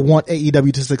I want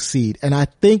AEW to succeed. And I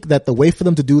think that the way for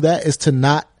them to do that is to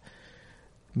not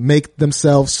make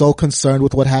themselves so concerned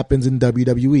with what happens in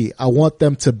WWE. I want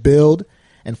them to build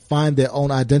and find their own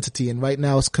identity. And right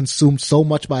now it's consumed so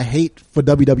much by hate for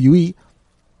WWE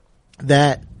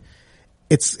that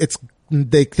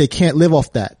they can't live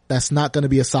off that. That's not going to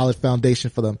be a solid foundation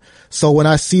for them. So when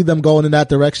I see them going in that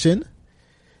direction,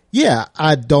 yeah,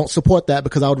 I don't support that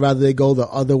because I would rather they go the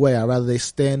other way. I'd rather they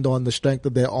stand on the strength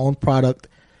of their own product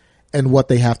and what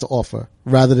they have to offer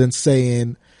rather than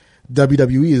saying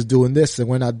WWE is doing this and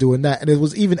we're not doing that. And it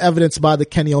was even evidenced by the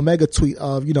Kenny Omega tweet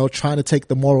of, trying to take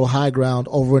the moral high ground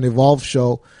over an Evolve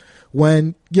show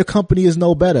when your company is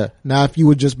no better. Now, if you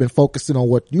had just been focusing on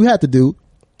what you had to do,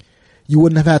 you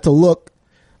wouldn't have had to look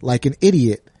like an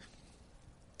idiot.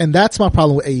 And that's my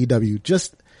problem with AEW.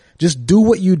 Just do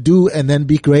what you do and then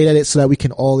be great at it so that we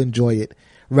can all enjoy it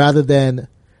rather than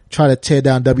try to tear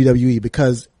down WWE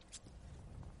because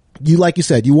like you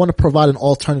said, you want to provide an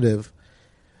alternative.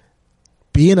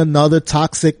 Being another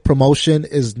toxic promotion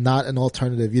is not an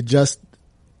alternative. You're just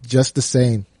the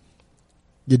same.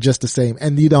 You're just the same.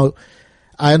 And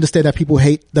I understand that people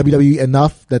hate WWE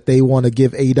enough that they want to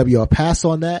give AEW a pass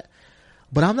on that.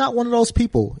 But I'm not one of those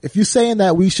people. If you're saying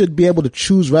that we should be able to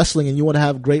choose wrestling and you want to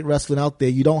have great wrestling out there,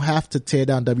 you don't have to tear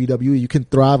down WWE. You can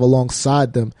thrive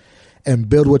alongside them and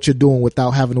build what you're doing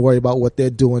without having to worry about what they're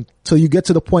doing till you get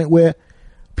to the point where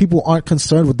people aren't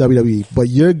concerned with WWE, but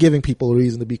you're giving people a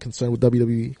reason to be concerned with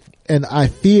WWE. And I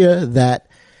fear that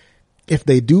if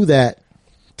they do that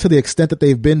to the extent that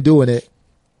they've been doing it,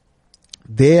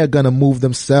 they're going to move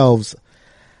themselves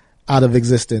out of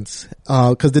existence,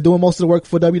 because they're doing most of the work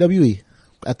for WWE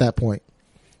at that point.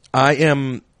 I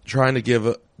am trying to give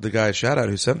the guy a shout out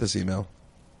who sent this email.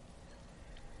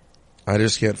 I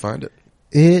just can't find it.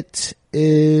 It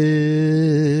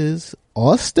is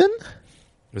Austin?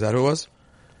 Is that who it was?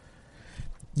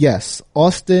 Yes,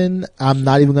 Austin. I'm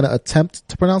not even going to attempt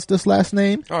to pronounce this last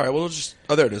name. All right, well,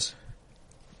 there it is.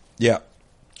 Yeah.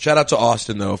 Shout out to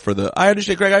Austin, though, for the... I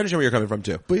understand, Greg, I understand where you're coming from,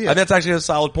 too. But yeah. And that's actually a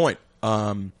solid point.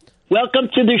 Welcome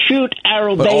to the shoot,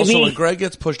 Arrow, but baby. also, when Greg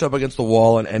gets pushed up against the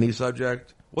wall on any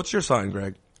subject... What's your sign,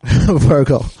 Greg?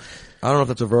 Virgo. I don't know if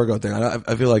that's a Virgo thing.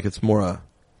 I feel like it's more a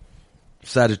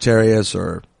Sagittarius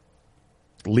or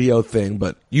Leo thing,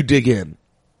 but you dig in.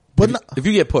 But if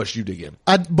you get pushed, you dig in.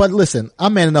 But listen,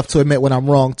 I'm man enough to admit when I'm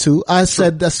wrong too. I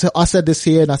said this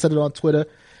here, and I said it on Twitter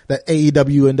that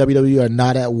AEW and WWE are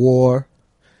not at war.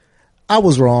 I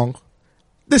was wrong.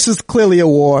 This is clearly a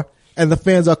war, and the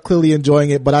fans are clearly enjoying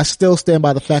it. But I still stand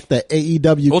by the fact that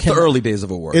AEW. Well, it's the early days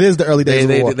of a war. It is the early days of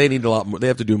a war. They need a lot more. They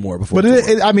have to do more before.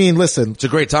 But I mean, listen, it's a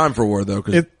great time for war, though,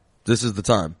 because this is the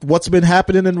time. What's been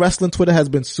happening in wrestling Twitter has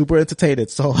been super entertaining.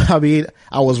 So, I mean,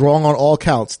 I was wrong on all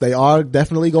counts. They are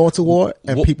definitely going to war,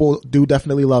 and people do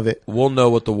definitely love it. We'll know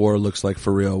what the war looks like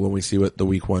for real when we see what the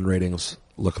week 1 ratings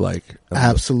look like.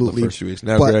 Absolutely. The first few weeks.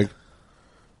 Now, Greg,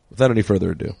 without any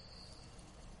further ado.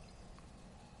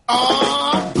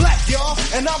 I'm black, y'all,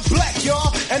 and I'm black, y'all,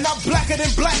 and I'm blacker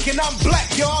than black, and I'm black,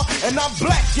 y'all, and I'm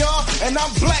black, y'all, and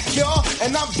I'm black, y'all,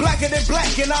 and I'm blacker than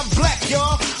black, and I'm black,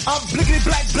 y'all. I'm blickety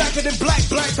black, blacker than black,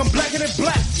 I'm blacker than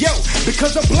black, yo,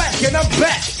 because I'm black and I'm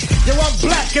back. Yo, I'm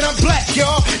black and I'm black,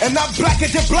 y'all, and I'm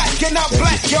blacker than black, and I'm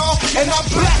black, y'all, and I'm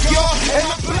black, y'all, and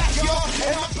I'm black, y'all,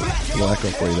 and I'm black, y'all. Little echo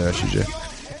for you there, SGG.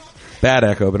 Bad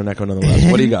echo, but an echo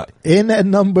nonetheless. What do you got? In at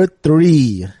number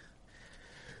 3,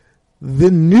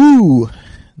 the new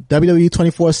WWE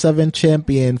 24/7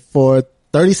 champion for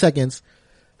 30 seconds,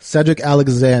 Cedric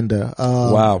Alexander.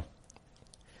 Wow.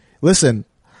 Listen,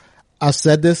 I've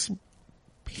said this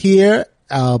here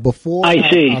before. I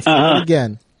see. I'll say it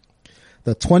again.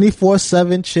 The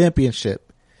 24/7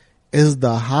 championship is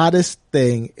the hottest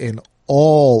thing in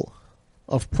all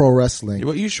of pro wrestling.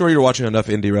 Are you sure you're watching enough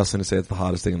indie wrestling to say it's the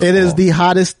hottest thing in It is the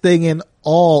hottest thing in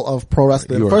all of pro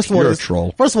wrestling. You're a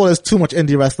troll. First of all, there's too much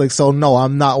indie wrestling, so no,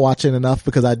 I'm not watching enough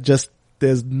because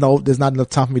there's not enough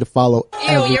time for me to follow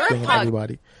everything and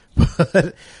everybody.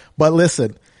 But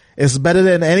listen, it's better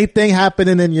than anything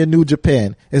happening in your New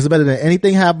Japan. It's better than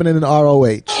anything happening in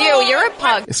ROH. You're a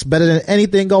pug. It's better than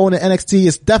anything going to NXT.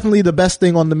 It's definitely the best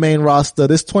thing on the main roster.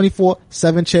 This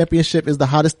 24/7 championship is the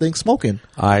hottest thing smoking.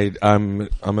 I'm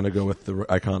gonna go with the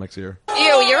Iconics here.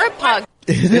 You're a pug.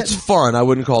 It's fun. I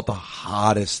wouldn't call it the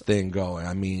hottest thing going.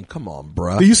 I mean, come on,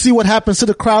 bruh. Do you see what happens to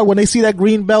the crowd when they see that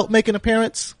green belt make an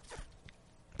appearance?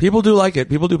 People do like it.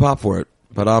 People do pop for it.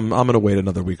 But I'm gonna wait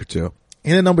another week or two.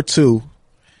 In at number 2,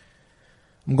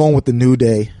 I'm going with the New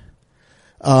Day.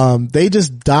 They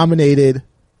just dominated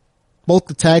both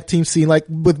the tag team scene. Like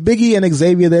with Biggie and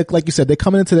Xavier, they, like you said, they're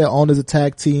coming into their own as a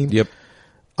tag team. Yep.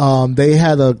 They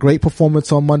had a great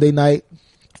performance on Monday night,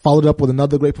 followed up with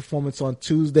another great performance on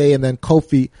Tuesday, and then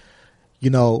Kofi,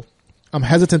 I'm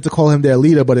hesitant to call him their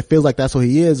leader, but it feels like that's what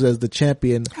he is as the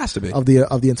champion Has to be. of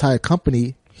the entire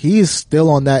company. He's still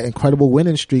on that incredible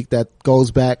winning streak that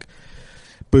goes back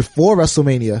before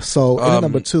WrestleMania. So in at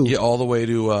number 2. Yeah, all the way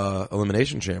to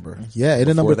Elimination Chamber. Yeah, in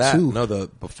at number 2. No,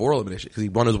 before Elimination, because he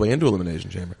won his way into Elimination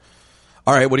Chamber.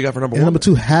 All right, what do you got for number 1? Number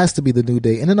 2 has to be the New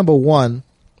Day. And then number 1,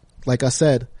 like I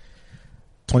said,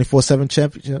 24/7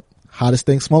 championship, hottest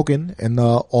thing smoking in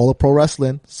all of pro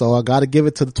wrestling. So I got to give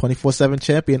it to the 24/7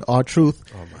 champion, R-Truth.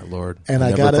 Oh my lord! And I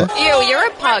You're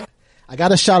a pug. I got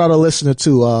to shout out a listener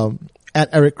too, at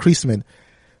Eric Kreisman.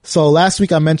 So last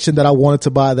week I mentioned that I wanted to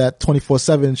buy that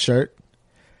 24/7 shirt,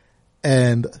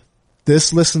 and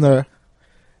this listener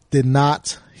did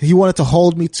not. He wanted to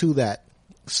hold me to that,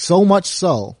 so much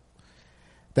so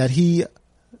that he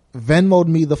Venmo'd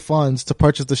me the funds to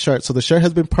purchase the shirt. So the shirt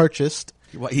has been purchased.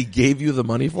 What, he gave you the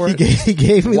money for it? He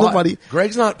gave me the money.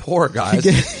 Greg's not poor, guys.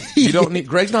 You don't need.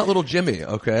 Greg's not little Jimmy.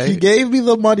 Okay. He gave me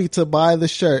the money to buy the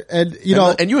shirt, and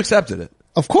and you accepted it.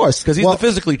 Of course, because he's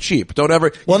physically cheap. Don't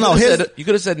ever. Well, you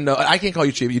could have said no. I can't call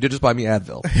you cheap. You did just buy me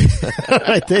Advil.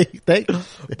 Thank you.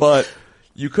 But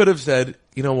you could have said,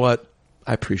 you know what?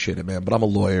 I appreciate it, man, but I'm a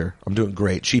lawyer. I'm doing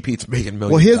great. Cheap Eats making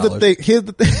millions. Well, here's the thing. Here's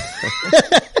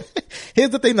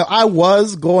the thing. Though I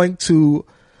was going to,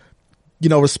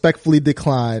 respectfully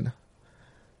decline,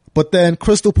 but then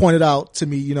Crystal pointed out to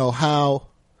me, how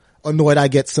annoyed I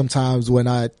get sometimes when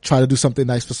I try to do something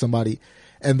nice for somebody.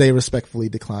 and they respectfully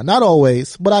decline. Not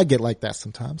always, but I get like that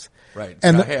sometimes. Right.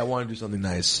 And hey, I want to do something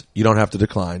nice. You don't have to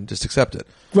decline. Just accept it.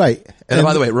 Right. And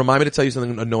by the way, remind me to tell you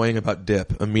something annoying about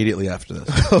Dip immediately after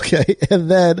this. Okay.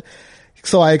 And then,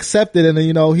 so I accepted, and then,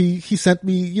 you know, he sent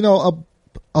me, you know,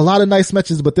 a lot of nice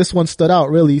messages, but this one stood out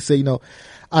really. He said, you know,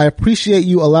 I appreciate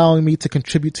you allowing me to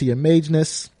contribute to your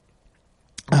mageness.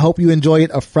 I hope you enjoy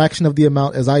it a fraction of the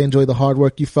amount as I enjoy the hard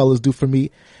work you fellas do for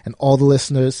me and all the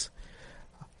listeners.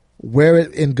 Wear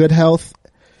it in good health,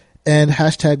 and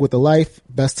hashtag with the life.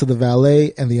 Best to the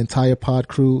valet and the entire pod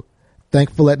crew.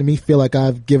 Thanks for letting me feel like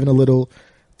I've given a little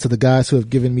to the guys who have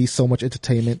given me so much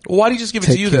entertainment. Well, why do you just give it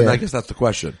to you then? I guess that's the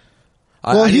question.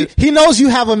 Well, he knows you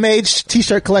have a Mage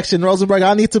t-shirt collection, Rosenberg.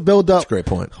 I need to build up that's a great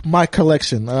point. My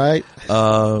collection, all right?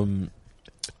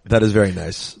 That is very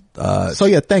nice. So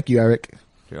yeah, thank you, Eric.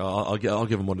 Here, I'll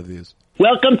give him one of these.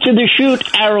 Welcome to the shoot,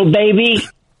 Arrow baby.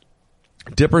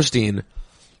 Dipperstein,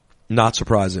 not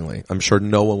surprisingly, I'm sure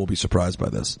no one will be surprised by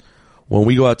this. When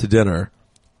we go out to dinner,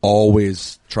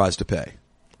 always tries to pay,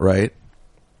 right?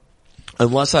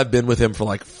 Unless I've been with him for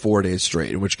like 4 days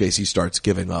straight, in which case he starts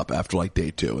giving up after like day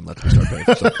 2 and lets me start paying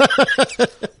for something.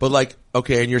 But like,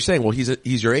 okay, and you're saying, well,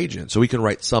 he's your agent, so he can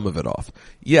write some of it off.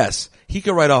 Yes, he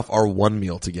can write off our one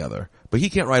meal together, but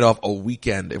he can't write off a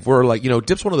weekend. If we're like, you know,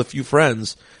 Dip's one of the few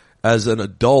friends as an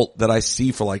adult that I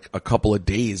see for like a couple of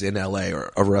days in LA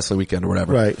or a wrestling weekend or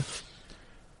whatever. Right.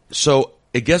 So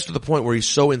it gets to the point where he's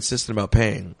so insistent about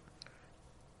paying,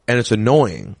 and it's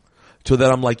annoying, to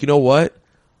that I'm like, you know what?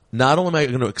 Not only am I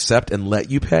going to accept and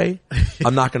let you pay,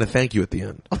 I'm not going to thank you at the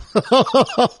end.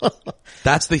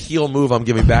 That's the heel move I'm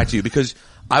giving back to you, because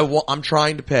I'm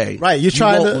trying to pay. Right, you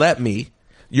won't let me.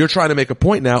 You're trying to make a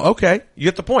point now. Okay, you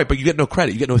get the point, but you get no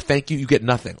credit. You get no thank you. You get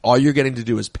nothing. All you're getting to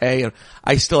do is pay, and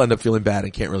I still end up feeling bad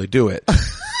and can't really do it.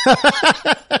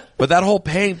 But that whole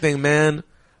paying thing, man,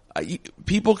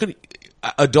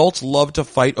 adults love to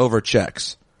fight over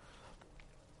checks.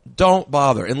 Don't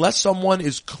bother. Unless someone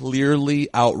is clearly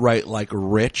outright like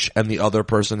rich and the other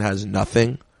person has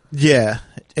nothing. Yeah.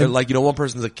 Like, you know, one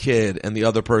person's a kid and the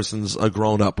other person's a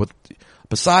grown up with,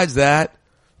 besides that,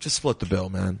 just split the bill,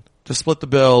 man. Just split the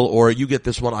bill, or you get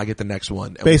this one, I get the next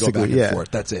one. And basically, we go back and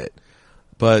forth. That's it.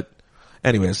 But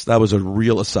anyways, that was a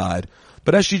real aside.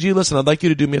 But SGG, listen, I'd like you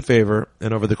to do me a favor,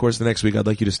 and over the course of the next week, I'd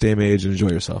like you to stay Mage and enjoy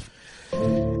yourself.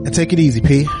 And take it easy,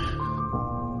 P.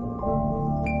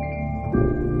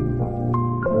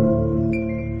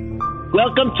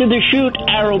 Welcome to the shoot,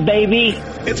 Arrow baby.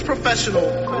 It's professional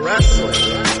wrestling.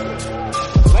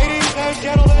 Ladies and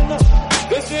gentlemen,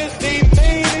 this is the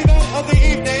main event of the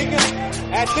evening.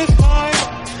 At this time,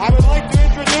 I would like to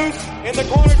introduce, in the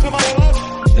corner to my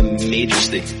left, The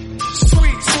Majesty.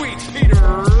 Sweet Peter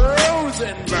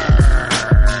Rosenberg.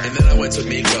 And then I went to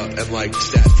makeup and like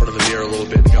sat in front of the mirror a little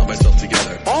bit and got myself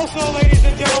together. Also, ladies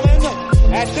and gentlemen,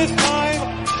 at this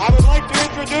time, I would like to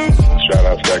introduce... Shout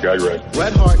out to that guy, Red.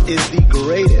 Bret Hart is the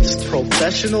greatest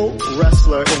professional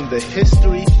wrestler in the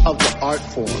history of the art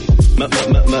form.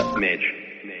 Mage.